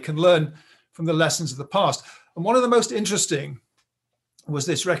AI can learn from the lessons of the past. And one of the most interesting was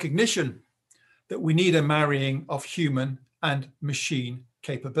this recognition that we need a marrying of human and machine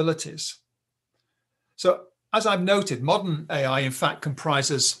capabilities. So, as I've noted, modern AI, in fact,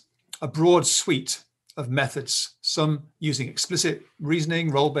 comprises a broad suite of methods, some using explicit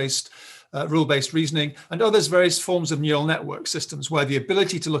reasoning, rule-based reasoning, and others various forms of neural network systems where the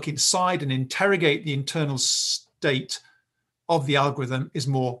ability to look inside and interrogate the internal state of the algorithm is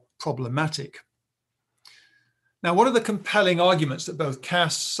more problematic. Now, one of the compelling arguments that both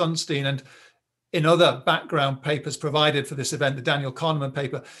Cass, Sunstein, and in other background papers provided for this event, the Daniel Kahneman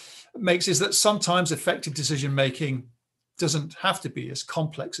paper, makes is that sometimes effective decision-making doesn't have to be as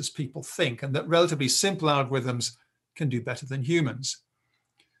complex as people think, and that relatively simple algorithms can do better than humans.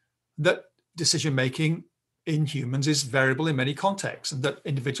 That decision-making in humans is variable in many contexts, and that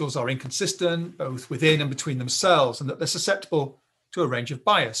individuals are inconsistent both within and between themselves, and that they're susceptible to a range of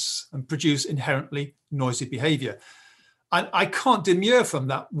bias and produce inherently noisy behavior. And I can't demur from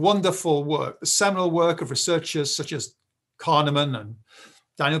that wonderful work, the seminal work of researchers such as Kahneman and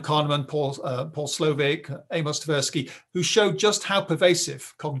Daniel Kahneman, Paul Slovic, Amos Tversky, who showed just how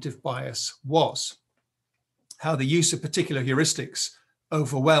pervasive cognitive bias was, how the use of particular heuristics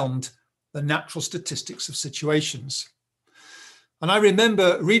overwhelmed the natural statistics of situations. And I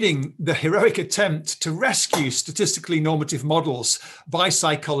remember reading the heroic attempt to rescue statistically normative models by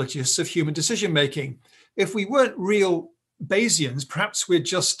psychologists of human decision-making. If we weren't real Bayesians, perhaps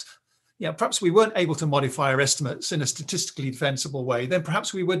we weren't able to modify our estimates in a statistically defensible way, then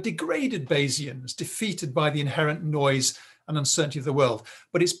perhaps we were degraded Bayesians, defeated by the inherent noise and uncertainty of the world.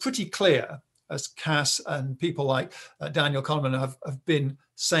 But it's pretty clear, as Cass and people like Daniel Kahneman have been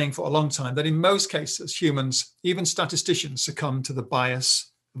saying for a long time, that in most cases, humans, even statisticians, succumb to the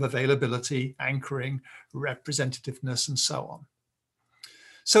bias of availability, anchoring, representativeness, and so on.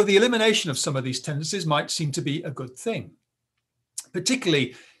 So the elimination of some of these tendencies might seem to be a good thing,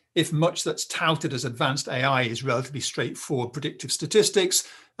 particularly if much that's touted as advanced AI is relatively straightforward predictive statistics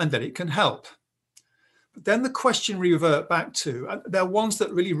and that it can help. But then the question we revert back to, there are ones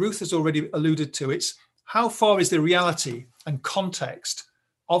that really Ruth has already alluded to. It's how far is the reality and context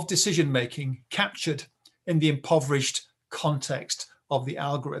of decision-making captured in the impoverished context of the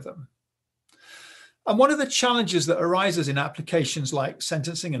algorithm? And one of the challenges that arises in applications like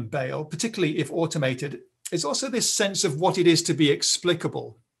sentencing and bail, particularly if automated, is also this sense of what it is to be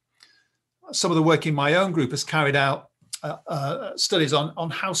explicable. Some of the work in my own group has carried out studies on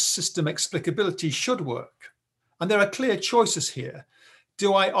how system explicability should work. And there are clear choices here.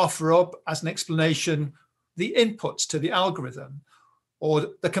 Do I offer up as an explanation the inputs to the algorithm,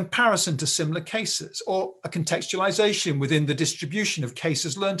 or the comparison to similar cases, or a contextualization within the distribution of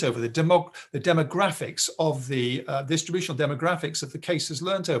cases learnt over, the demographics of the distributional demographics of the cases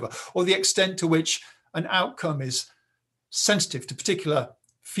learnt over, or the extent to which an outcome is sensitive to particular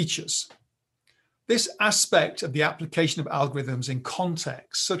features? This aspect of the application of algorithms in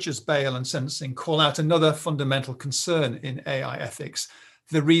contexts such as bail and sentencing call out another fundamental concern in AI ethics,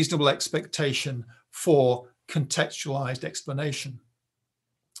 the reasonable expectation for contextualized explanation.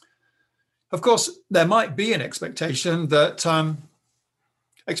 Of course, there might be an expectation that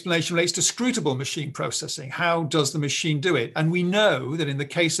explanation relates to scrutable machine processing. How does the machine do it? And we know that in the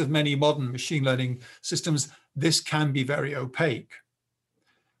case of many modern machine learning systems, this can be very opaque.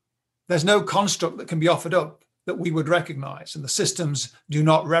 There's no construct that can be offered up that we would recognize, and the systems do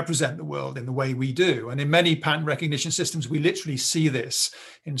not represent the world in the way we do. And in many pattern recognition systems, we literally see this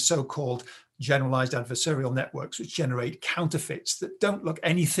in so-called generalized adversarial networks, which generate counterfeits that don't look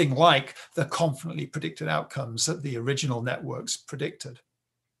anything like the confidently predicted outcomes that the original networks predicted.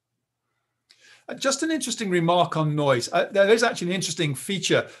 Just an interesting remark on noise. There is actually an interesting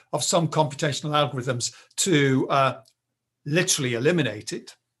feature of some computational algorithms to literally eliminate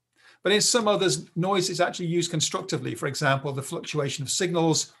it. But in some others, noise is actually used constructively. For example, the fluctuation of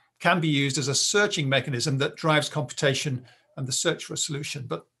signals can be used as a searching mechanism that drives computation and the search for a solution.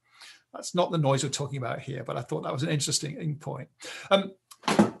 But that's not the noise we're talking about here, but I thought that was an interesting point.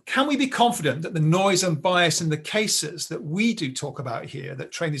 Can we be confident that the noise and bias in the cases that we do talk about here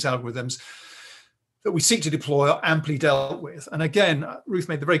that train these algorithms that we seek to deploy are amply dealt with? And again, Ruth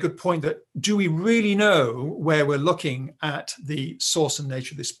made the very good point that do we really know where we're looking at the source and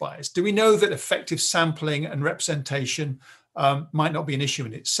nature of this bias? Do we know that effective sampling and representation might not be an issue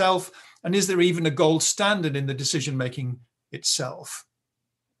in itself? And is there even a gold standard in the decision-making itself?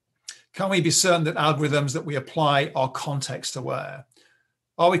 Can we be certain that algorithms that we apply are context aware?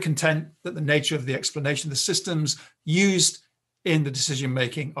 Are we content that the nature of the explanation of the systems used in the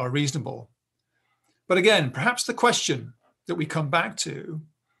decision-making are reasonable? But again, perhaps the question that we come back to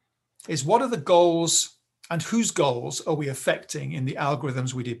is what are the goals and whose goals are we affecting in the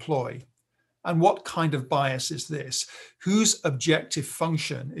algorithms we deploy? And what kind of bias is this? Whose objective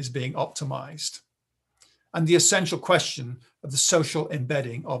function is being optimized? And the essential question of the social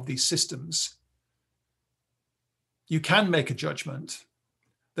embedding of these systems. You can make a judgment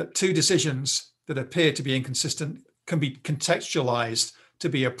that two decisions that appear to be inconsistent can be contextualized to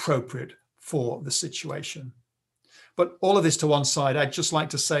be appropriate for the situation. But all of this to one side, I'd just like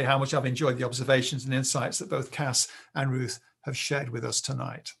to say how much I've enjoyed the observations and insights that both Cass and Ruth have shared with us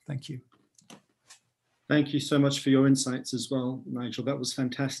tonight. Thank you. Thank you so much for your insights as well, Nigel. That was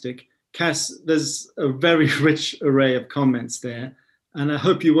fantastic. Cass, there's a very rich array of comments there, and I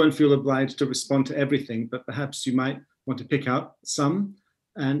hope you won't feel obliged to respond to everything, but perhaps you might want to pick out some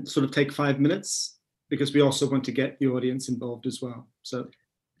and sort of take 5 minutes because we also want to get the audience involved as well. So.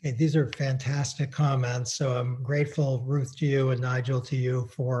 Okay, these are fantastic comments. So I'm grateful, Ruth, to you and Nigel to you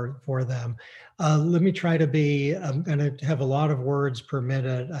for them. Let me try to be, I'm going to have a lot of words per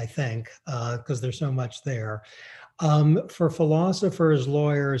minute, I think, because there's so much there. For philosophers,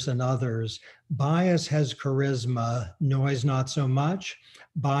 lawyers, and others, bias has charisma, noise not so much.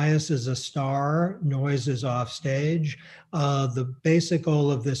 Bias is a star, noise is off stage. The basic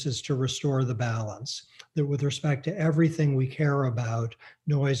goal of this is to restore the balance. That with respect to everything we care about,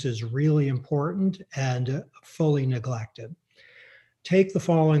 noise is really important and fully neglected. Take the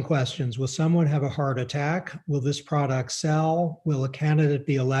following questions. Will someone have a heart attack? Will this product sell? Will a candidate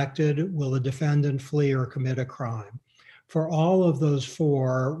be elected? Will a defendant flee or commit a crime? For all of those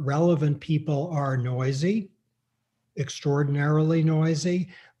four, relevant people are noisy, extraordinarily noisy.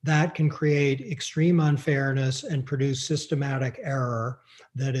 That can create extreme unfairness and produce systematic error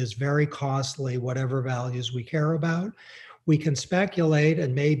that is very costly, whatever values we care about. We can speculate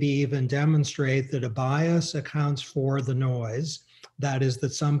and maybe even demonstrate that a bias accounts for the noise. That is,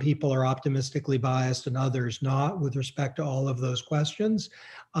 that some people are optimistically biased and others not with respect to all of those questions.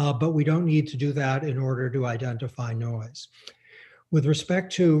 But we don't need to do that in order to identify noise. With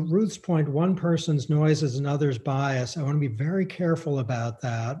respect to Ruth's point, one person's noise is another's bias. I want to be very careful about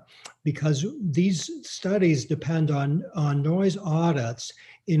that because these studies depend on noise audits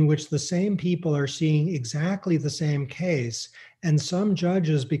in which the same people are seeing exactly the same case. And some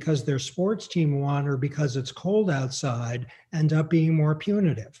judges, because their sports team won or because it's cold outside, end up being more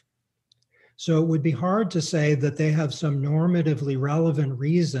punitive. So it would be hard to say that they have some normatively relevant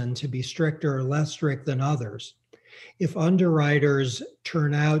reason to be stricter or less strict than others. If underwriters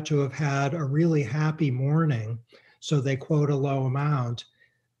turn out to have had a really happy morning, so they quote a low amount,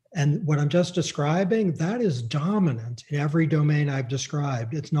 and what I'm just describing, that is dominant in every domain I've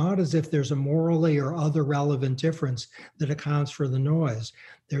described. It's not as if there's a morally or other relevant difference that accounts for the noise.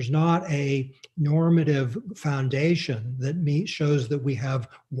 There's not a normative foundation that shows that we have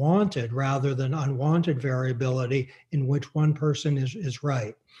wanted rather than unwanted variability in which one person is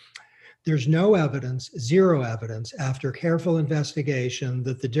right. There's no evidence, zero evidence, after careful investigation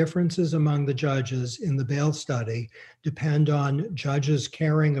that the differences among the judges in the Bail study depend on judges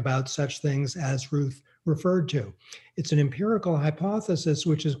caring about such things as Ruth referred to. It's an empirical hypothesis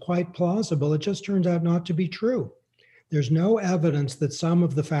which is quite plausible. It just turns out not to be true. There's no evidence that some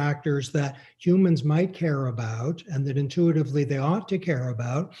of the factors that humans might care about and that intuitively they ought to care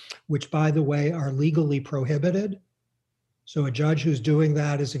about, which by the way are legally prohibited, so a judge who's doing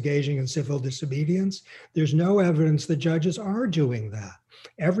that is engaging in civil disobedience. There's no evidence that judges are doing that.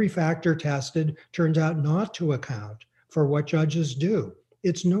 Every factor tested turns out not to account for what judges do.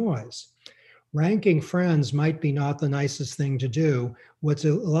 It's noise. Ranking friends might be not the nicest thing to do. What's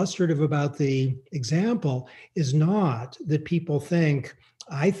illustrative about the example is not that people think,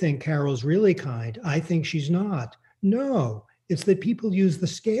 I think Carol's really kind. I think she's not. No, it's that people use the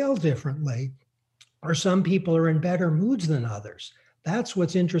scale differently, or some people are in better moods than others. That's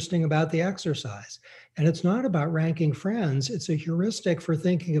what's interesting about the exercise. And it's not about ranking friends. It's a heuristic for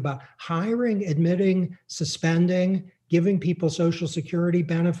thinking about hiring, admitting, suspending, giving people Social Security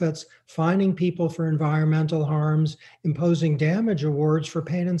benefits, fining people for environmental harms, imposing damage awards for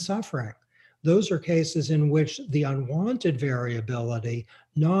pain and suffering. Those are cases in which the unwanted variability,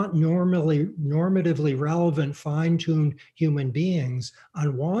 not normatively relevant, fine-tuned human beings,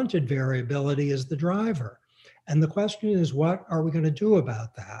 unwanted variability is the driver. And the question is, what are we going to do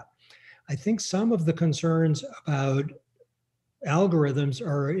about that? I think some of the concerns about algorithms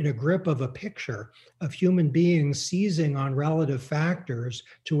are in a grip of a picture of human beings seizing on relative factors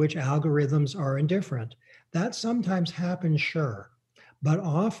to which algorithms are indifferent. That sometimes happens, sure. But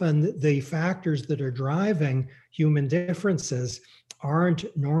often the factors that are driving human differences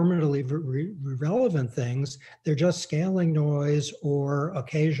aren't normally relevant things. They're just scaling noise or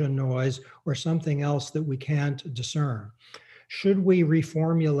occasion noise or something else that we can't discern. Should we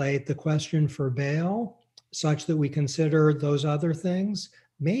reformulate the question for bail such that we consider those other things?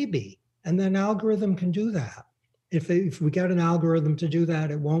 Maybe. And then algorithm can do that. If we get an algorithm to do that,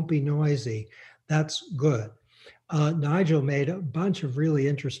 it won't be noisy. That's good. Nigel made a bunch of really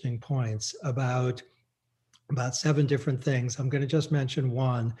interesting points about 7 different things. I'm going to just mention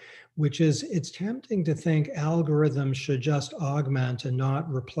one, which is it's tempting to think algorithms should just augment and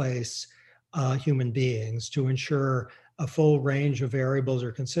not replace human beings to ensure a full range of variables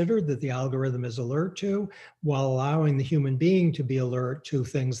are considered that the algorithm is alert to, while allowing the human being to be alert to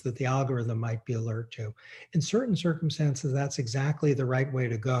things that the algorithm might be alert to. In certain circumstances, that's exactly the right way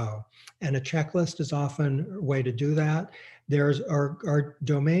to go. And a checklist is often a way to do that. are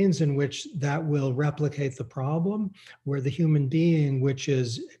domains in which that will replicate the problem, where the human being, which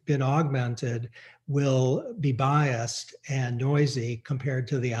has been augmented, will be biased and noisy compared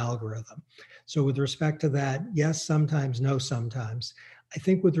to the algorithm. So with respect to that, yes, sometimes, no, sometimes. I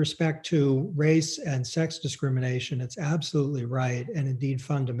think with respect to race and sex discrimination, it's absolutely right and indeed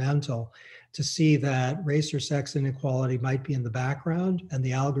fundamental to see that race or sex inequality might be in the background and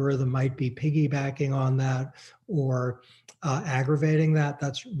the algorithm might be piggybacking on that or aggravating that.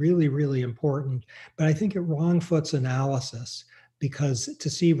 That's really, really important. But I think it wrong-foots analysis, because to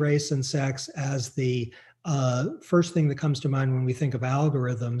see race and sex as the first thing that comes to mind when we think of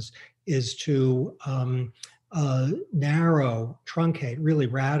algorithms is to narrow, truncate really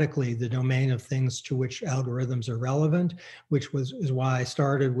radically the domain of things to which algorithms are relevant, which is why I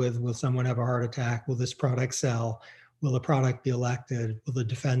started with, will someone have a heart attack? Will this product sell? Will the product be elected? Will the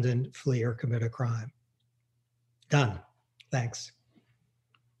defendant flee or commit a crime? Done. Thanks.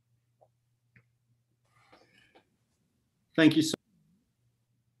 Thank you so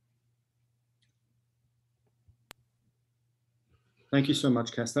Thank you so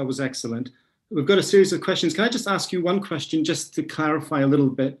much, Cass. That was excellent. We've got a series of questions. Can I just ask you one question just to clarify a little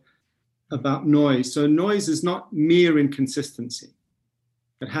bit about noise? So noise is not mere inconsistency.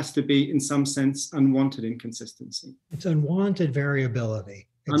 It has to be, in some sense, unwanted inconsistency. It's unwanted variability.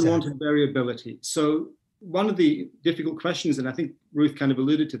 Exactly. Unwanted variability. So one of the difficult questions, and I think Ruth kind of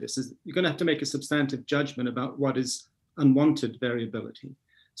alluded to this, is you're going to have to make a substantive judgment about what is unwanted variability.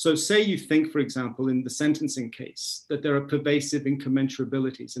 So say you think, for example, in the sentencing case, that there are pervasive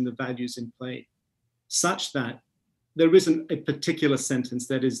incommensurabilities in the values in play, such that there isn't a particular sentence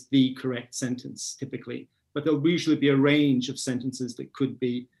that is the correct sentence typically, but there'll usually be a range of sentences that could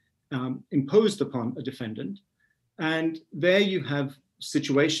be imposed upon a defendant. And there you have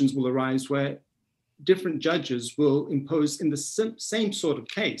situations will arise where different judges will impose in the same sort of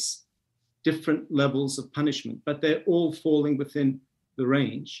case, different levels of punishment, but they're all falling within the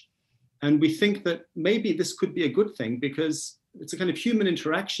range. And we think that maybe this could be a good thing because it's a kind of human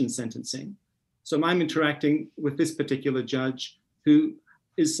interaction sentencing. So I'm interacting with this particular judge who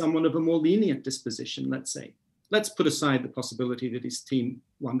is someone of a more lenient disposition, let's say. Let's put aside the possibility that his team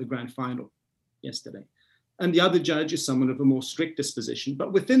won the grand final yesterday. And the other judge is someone of a more strict disposition,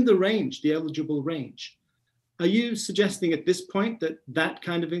 but within the range, the eligible range. Are you suggesting at this point that that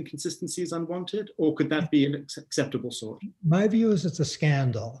kind of inconsistency is unwanted, or could that be an acceptable sort? My view is it's a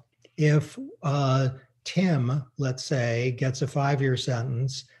scandal. If Tim, let's say, gets a 5-year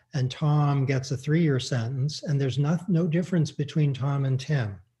sentence and Tom gets a 3-year sentence, and there's no difference between Tom and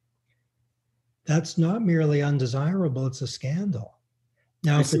Tim, that's not merely undesirable, it's a scandal.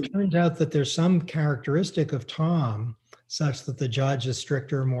 Now, if it turns out that there's some characteristic of Tom such that the judge is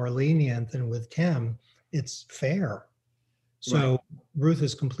stricter, more lenient than with Tim, it's fair. So right. Ruth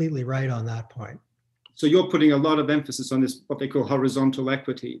is completely right on that point. So you're putting a lot of emphasis on this, what they call horizontal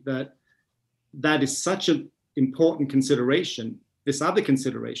equity, that is such an important consideration. This other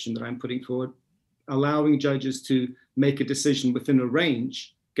consideration that I'm putting forward, allowing judges to make a decision within a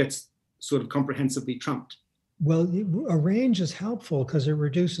range, gets sort of comprehensively trumped. Well, a range is helpful because it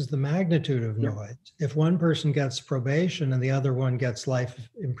reduces the magnitude of noise. If one person gets probation and the other one gets life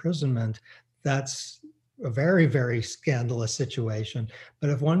imprisonment, that's a very, very scandalous situation.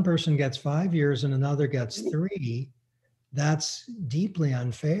 But if one person gets 5 years and another gets 3, that's deeply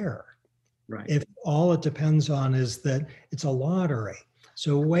unfair. Right. If all it depends on is that it's a lottery.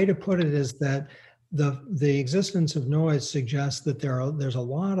 So a way to put it is that the existence of noise suggests that there's a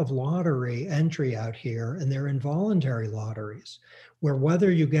lot of lottery entry out here, and they're involuntary lotteries, where whether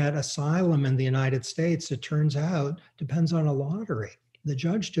you get asylum in the United States, it turns out, depends on a lottery, the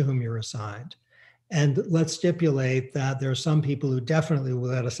judge to whom you're assigned. And let's stipulate that there are some people who definitely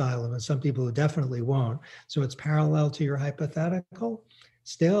will get asylum and some people who definitely won't. So it's parallel to your hypothetical.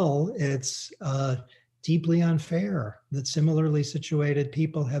 Still, it's deeply unfair that similarly situated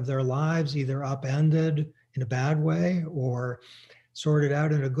people have their lives either upended in a bad way or sorted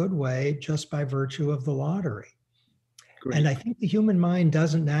out in a good way just by virtue of the lottery. Great. And I think the human mind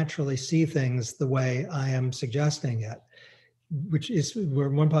doesn't naturally see things the way I am suggesting it, which is where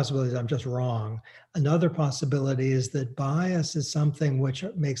one possibility is I'm just wrong. Another possibility is that bias is something which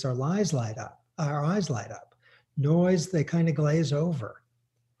makes our eyes light up. Noise, they kind of glaze over.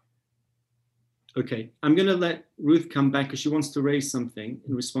 Okay, I'm going to let Ruth come back because she wants to raise something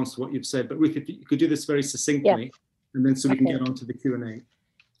in response to what you've said. But Ruth, if you could do this very succinctly, and then so we can get on to the Q&A.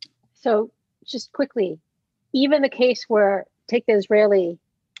 So just quickly, even the case where, take the Israeli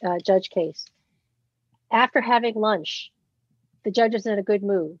judge case, after having lunch, the judge is in a good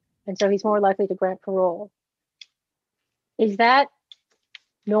mood, and so he's more likely to grant parole. Is that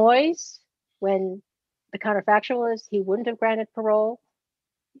noise when the counterfactual is he wouldn't have granted parole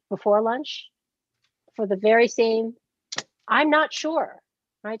before lunch for the very same? I'm not sure,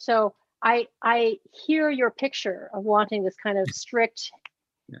 right? So I hear your picture of wanting this kind of strict,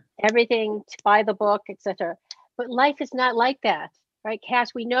 everything by the book, etc. But life is not like that, right?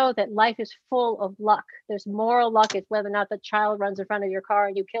 Cass, we know that life is full of luck. There's moral luck. It's whether or not the child runs in front of your car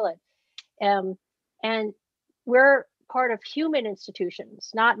and you kill it. And we're part of human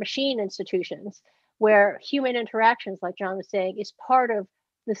institutions, not machine institutions, where human interactions, like John was saying, is part of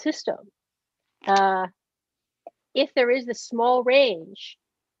the system. If there is this small range,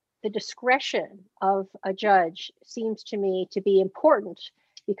 the discretion of a judge seems to me to be important,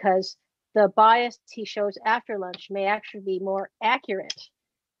 because the bias he shows after lunch may actually be more accurate,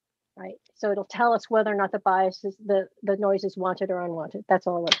 right? So it'll tell us whether or not the bias is the noise is wanted or unwanted. That's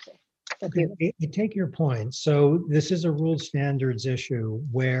all I want to say. Thank you. I take your point. So this is a rule standards issue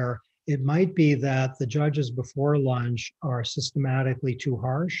where it might be that the judges before lunch are systematically too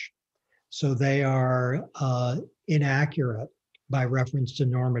harsh. So they are inaccurate by reference to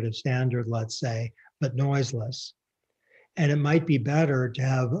normative standard, let's say, but noiseless. And it might be better to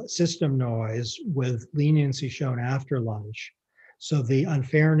have system noise with leniency shown after lunch. So the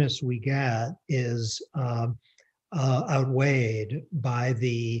unfairness we get is outweighed by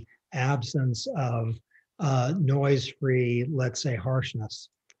the absence of noise-free, let's say, harshness.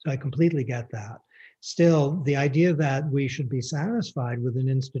 So I completely get that. Still, the idea that we should be satisfied with an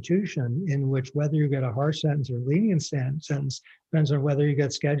institution in which whether you get a harsh sentence or lenient sentence depends on whether you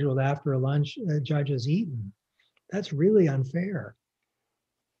get scheduled after a lunch a judge has eaten. That's really unfair.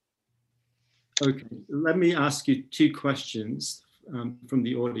 Okay, let me ask you two questions from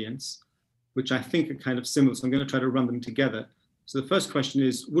the audience, which I think are kind of similar, so I'm going to try to run them together. So the first question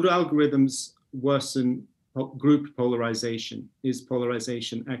is, would algorithms worsen group polarization? Is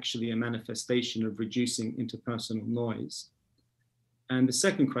polarization actually a manifestation of reducing interpersonal noise? And the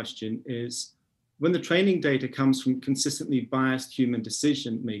second question is, when the training data comes from consistently biased human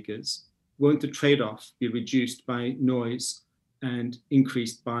decision makers, won't the trade-off be reduced by noise and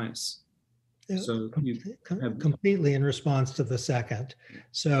increased bias? So you have completely in response to the second.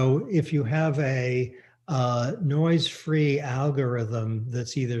 So if you have a noise-free algorithm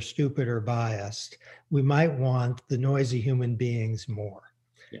that's either stupid or biased, we might want the noisy human beings more.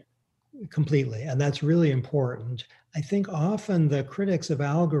 Yeah. Completely. And that's really important. I think often the critics of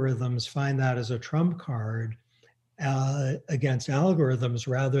algorithms find that as a trump card against algorithms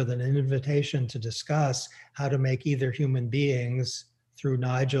rather than an invitation to discuss how to make either human beings, through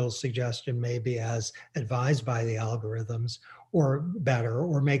Nigel's suggestion, maybe as advised by the algorithms, or better,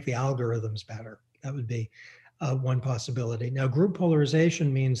 or make the algorithms better. That would be one possibility. Now, group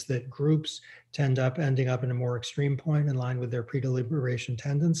polarization means that groups ending up in a more extreme point in line with their pre-deliberation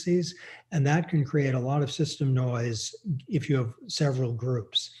tendencies, and that can create a lot of system noise if you have several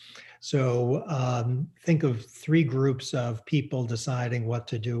groups. So think of 3 groups of people deciding what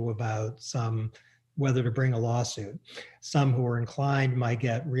to do about whether to bring a lawsuit. Some who are inclined might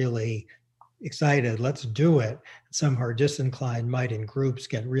get really excited, let's do it. Some who are disinclined might in groups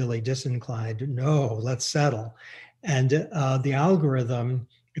get really disinclined, no, let's settle. And the algorithm,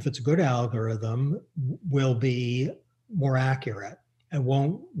 if it's a good algorithm, will be more accurate and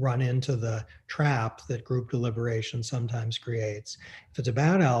won't run into the trap that group deliberation sometimes creates. If it's a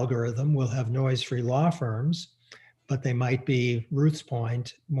bad algorithm, we'll have noise-free law firms, but they might be, Ruth's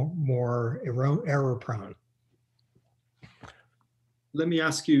point, more error-prone. Let me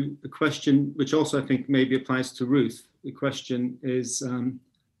ask you a question, which also I think maybe applies to Ruth. The question is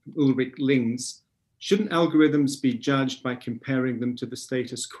Ulrich Lings. Shouldn't algorithms be judged by comparing them to the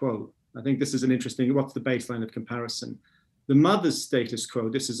status quo? I think this is an interesting, what's the baseline of comparison? The mother's status quo,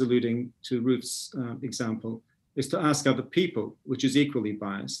 this is alluding to Ruth's example, is to ask other people, which is equally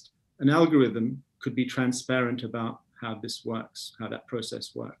biased. An algorithm could be transparent about how this works, how that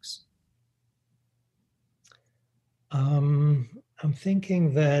process works. I'm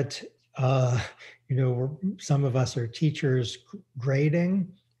thinking that, some of us are teachers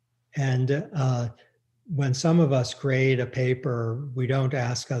grading, and when some of us grade a paper, we don't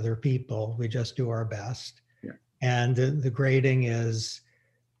ask other people, we just do our best. Yeah. And the grading is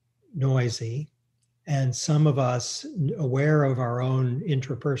noisy. And some of us, aware of our own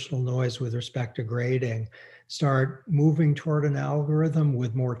interpersonal noise with respect to grading, start moving toward an algorithm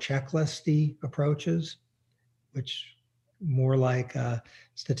with more checklisty approaches, which more like a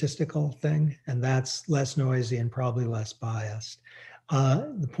statistical thing, and that's less noisy and probably less biased.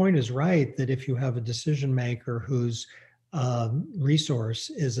 The point is right that if you have a decision maker whose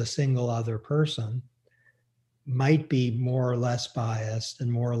resource is a single other person, might be more or less biased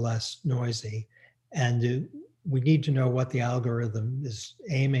and more or less noisy. And we need to know what the algorithm is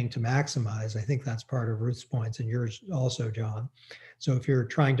aiming to maximize. I think that's part of Ruth's points and yours also, John. So if you're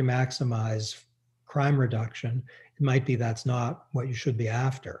trying to maximize crime reduction, it might be that's not what you should be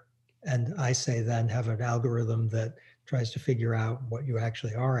after. And I say then have an algorithm that tries to figure out what you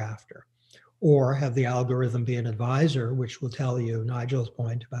actually are after. Or have the algorithm be an advisor, which will tell you Nigel's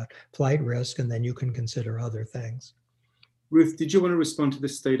point about flight risk, and then you can consider other things. Ruth, did you want to respond to the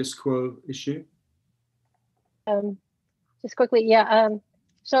status quo issue? Just quickly, yeah.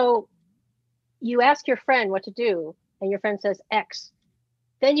 So you ask your friend what to do, and your friend says X.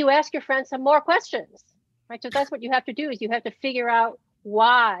 Then you ask your friend some more questions, right? So that's what you have to do, is you have to figure out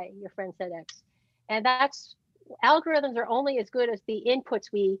why your friend said X. And that's, algorithms are only as good as the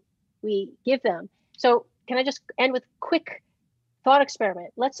inputs we give them. So can I just end with a quick thought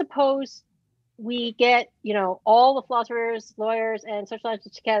experiment? Let's suppose we get, all the philosophers, lawyers, and social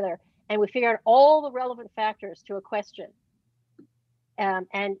scientists together, and we figure out all the relevant factors to a question.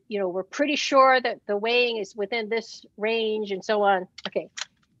 And we're pretty sure that the weighing is within this range and so on. Okay.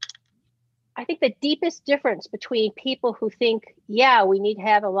 I think the deepest difference between people who think, yeah, we need to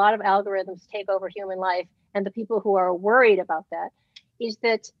have a lot of algorithms take over human life, and the people who are worried about that, is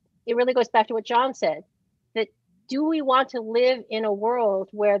that it really goes back to what John said, that do we want to live in a world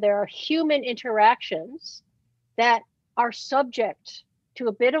where there are human interactions that are subject to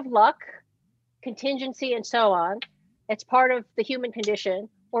a bit of luck, contingency, and so on? It's part of the human condition.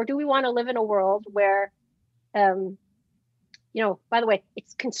 Or do we want to live in a world where, by the way,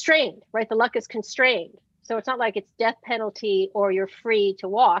 it's constrained, right? The luck is constrained. So it's not like it's death penalty or you're free to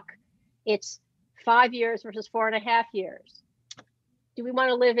walk. It's 5 years versus 4.5 years. Do we want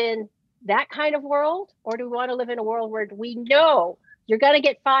to live in that kind of world? Or do we want to live in a world where we know you're going to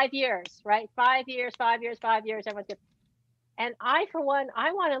get 5 years, right? 5 years, 5 years, 5 years, everyone's good. And I, for one,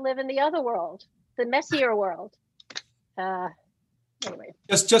 I want to live in the other world, the messier world. Anyway.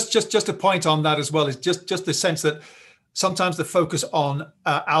 Just a point on that as well is just the sense that sometimes the focus on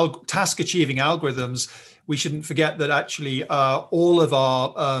task achieving algorithms, we shouldn't forget that actually all of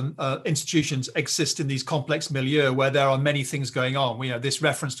our institutions exist in these complex milieu where there are many things going on. We have this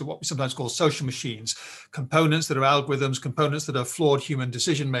reference to what we sometimes call social machines, components that are algorithms, components that are flawed human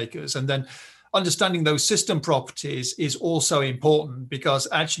decision makers. And then understanding those system properties is also important, because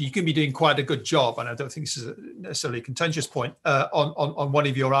actually you can be doing quite a good job, and I don't think this is necessarily a contentious point, on one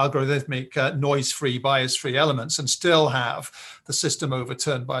of your algorithmic noise-free, bias-free elements, and still have the system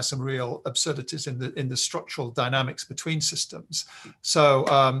overturned by some real absurdities in the structural dynamics between systems. So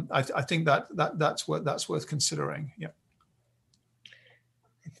I think that's worth considering. Yeah.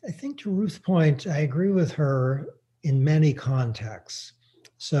 I think to Ruth's point, I agree with her in many contexts.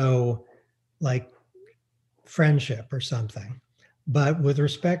 So, like friendship or something. But with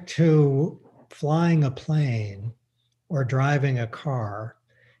respect to flying a plane or driving a car,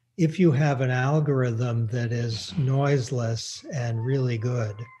 if you have an algorithm that is noiseless and really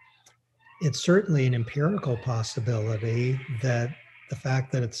good, it's certainly an empirical possibility that the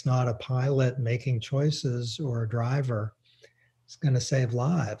fact that it's not a pilot making choices or a driver is going to save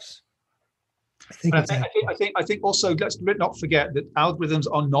lives. I think also, let's not forget that algorithms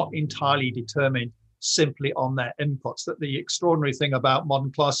are not entirely determined simply on their inputs. That the extraordinary thing about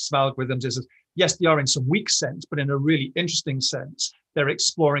modern classes of algorithms is that, yes, they are in some weak sense, but in a really interesting sense, they're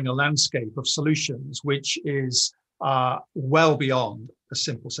exploring a landscape of solutions which is well beyond a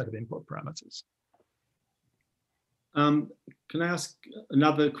simple set of input parameters. Can I ask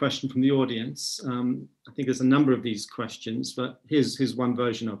another question from the audience? I think there's a number of these questions, but here's one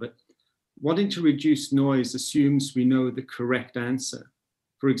version of it. Wanting to reduce noise assumes we know the correct answer.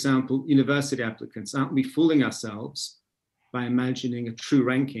 For example, university applicants, aren't we fooling ourselves by imagining a true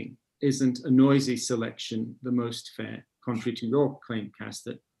ranking? Isn't a noisy selection the most fair? Contrary to your claim, Cass,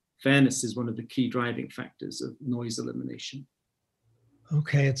 that fairness is one of the key driving factors of noise elimination.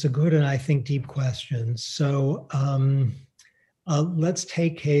 Okay, it's a good and I think deep question. So let's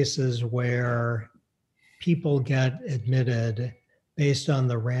take cases where people get admitted based on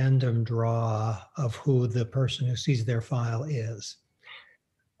the random draw of who the person who sees their file is.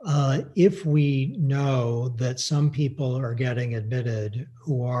 If we know that some people are getting admitted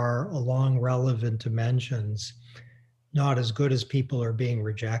who are along relevant dimensions not as good as people are being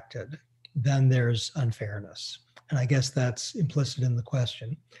rejected, then there's unfairness. And I guess that's implicit in the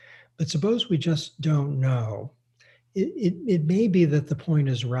question. But suppose we just don't know. It may be that the point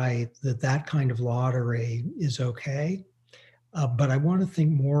is right, that kind of lottery is okay. But I want to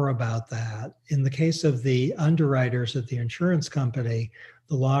think more about that. In the case of the underwriters at the insurance company,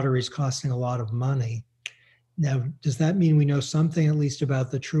 the lottery is costing a lot of money. Now, does that mean we know something at least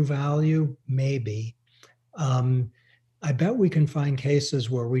about the true value? Maybe. I bet we can find cases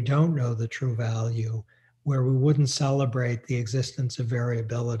where we don't know the true value, where we wouldn't celebrate the existence of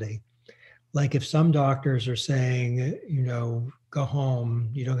variability. Like if some doctors are saying, go home,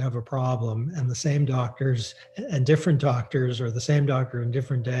 you don't have a problem, and the same doctors and different doctors, or the same doctor on a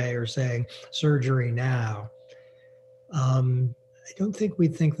different day, are saying surgery now. I don't think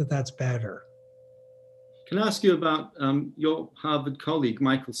we'd think that that's better. Can I ask you about your Harvard colleague,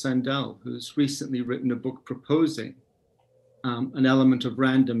 Michael Sandel, who's recently written a book proposing an element of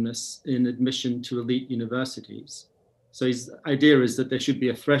randomness in admission to elite universities. So his idea is that there should be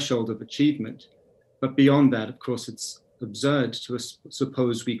a threshold of achievement, but beyond that, of course, it's absurd to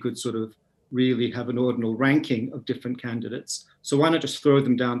suppose we could sort of really have an ordinal ranking of different candidates. So why not just throw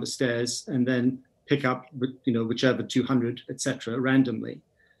them down the stairs and then pick up, whichever 200, et cetera, randomly?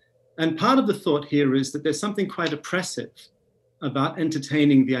 And part of the thought here is that there's something quite oppressive about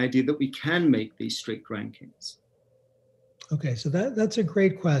entertaining the idea that we can make these strict rankings. Okay, so that's a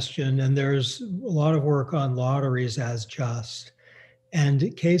great question. And there's a lot of work on lotteries as just.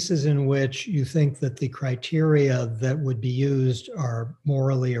 And cases in which you think that the criteria that would be used are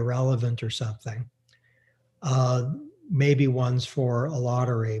morally irrelevant or something, maybe ones for a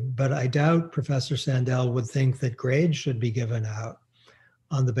lottery. But I doubt Professor Sandel would think that grades should be given out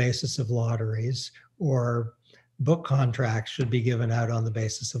on the basis of lotteries, or book contracts should be given out on the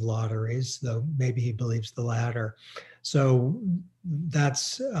basis of lotteries, though maybe he believes the latter. So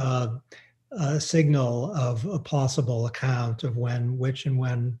that's a signal of a possible account of which and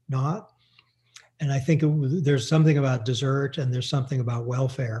when not. And I think there's something about desert and there's something about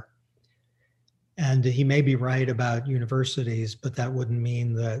welfare. And he may be right about universities, but that wouldn't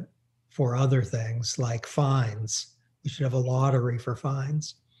mean that for other things like fines, we should have a lottery for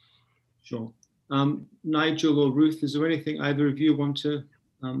fines. Sure. Nigel or Ruth, is there anything either of you want to?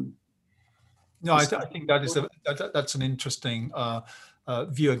 No, I think that's an interesting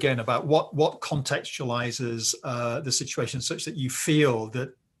view again about what contextualizes the situation such that you feel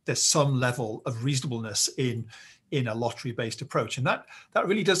that there's some level of reasonableness in a lottery-based approach. And that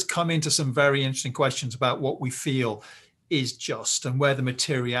really does come into some very interesting questions about what we feel is just and where the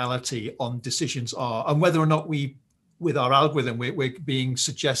materiality on decisions are, and whether or not with our algorithm, we're being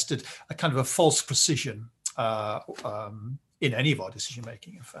suggested a kind of a false precision in any of our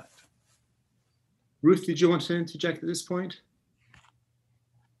decision-making, in fact. Ruth, did you want to interject at this point?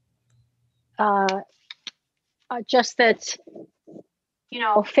 Just that,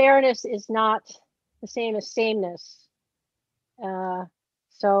 fairness is not the same as sameness.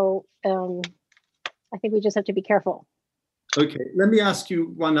 So I think we just have to be careful. Okay, let me ask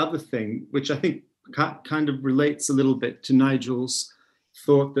you one other thing, which I think kind of relates a little bit to Nigel's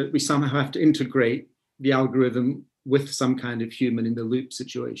thought that we somehow have to integrate the algorithm with some kind of human in the loop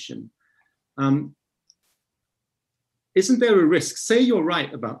situation. Isn't there a risk? Say you're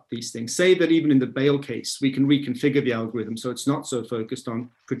right about these things. Say that even in the bail case, we can reconfigure the algorithm so it's not so focused on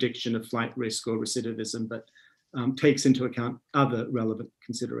prediction of flight risk or recidivism, but takes into account other relevant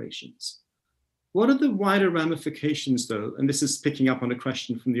considerations. What are the wider ramifications, though, and this is picking up on a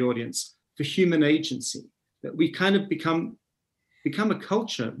question from the audience, for human agency, that we kind of become a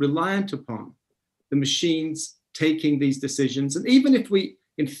culture reliant upon the machines taking these decisions? And even if we,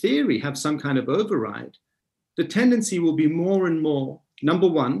 in theory, have some kind of override, the tendency will be more and more, number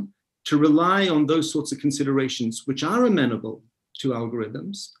one, to rely on those sorts of considerations which are amenable to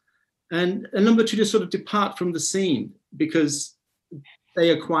algorithms, and number two, to sort of depart from the scene because they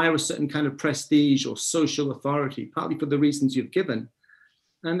acquire a certain kind of prestige or social authority, partly for the reasons you've given.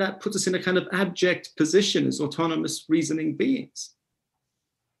 And that puts us in a kind of abject position as autonomous reasoning beings.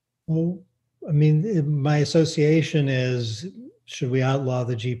 Well, I mean, my association is, should we outlaw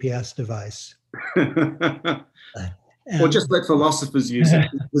the GPS device? Or just let philosophers use it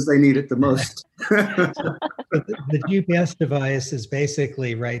because they need it the most. But the GPS device is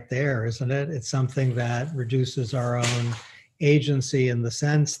basically right there, isn't it? It's something that reduces our own agency in the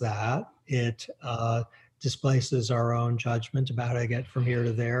sense that it displaces our own judgment about how to get from here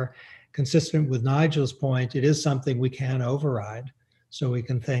to there. Consistent with Nigel's point, it is something we can override. So we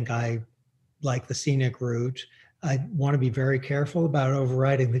can think, I like the scenic route. I want to be very careful about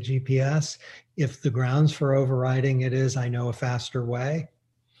overriding the GPS. If the grounds for overriding it is, I know a faster way,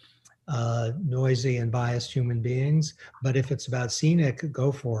 noisy and biased human beings. But if it's about scenic,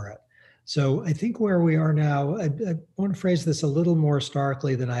 go for it. So I think where we are now, I want to phrase this a little more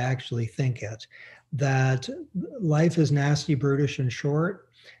starkly than I actually think it, that life is nasty, brutish, and short.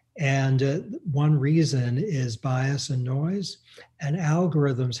 And one reason is bias and noise. And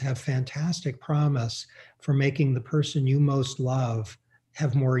algorithms have fantastic promise for making the person you most love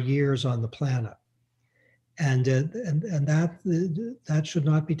have more years on the planet. And that should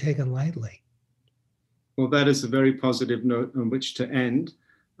not be taken lightly. Well, that is a very positive note on which to end.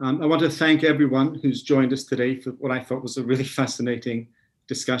 I want to thank everyone who's joined us today for what I thought was a really fascinating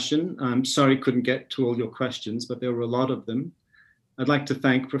discussion. I'm sorry I couldn't get to all your questions, but there were a lot of them. I'd like to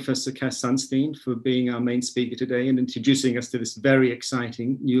thank Professor Cass Sunstein for being our main speaker today and introducing us to this very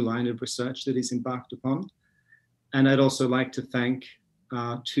exciting new line of research that he's embarked upon. And I'd also like to thank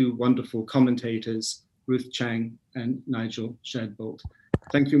our two wonderful commentators, Ruth Chang and Nigel Shadbolt.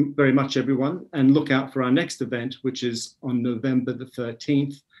 Thank you very much, everyone, and look out for our next event, which is on November the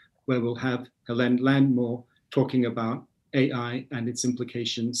 13th, where we'll have Helene Landmore talking about AI and its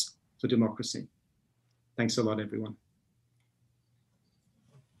implications for democracy. Thanks a lot, everyone.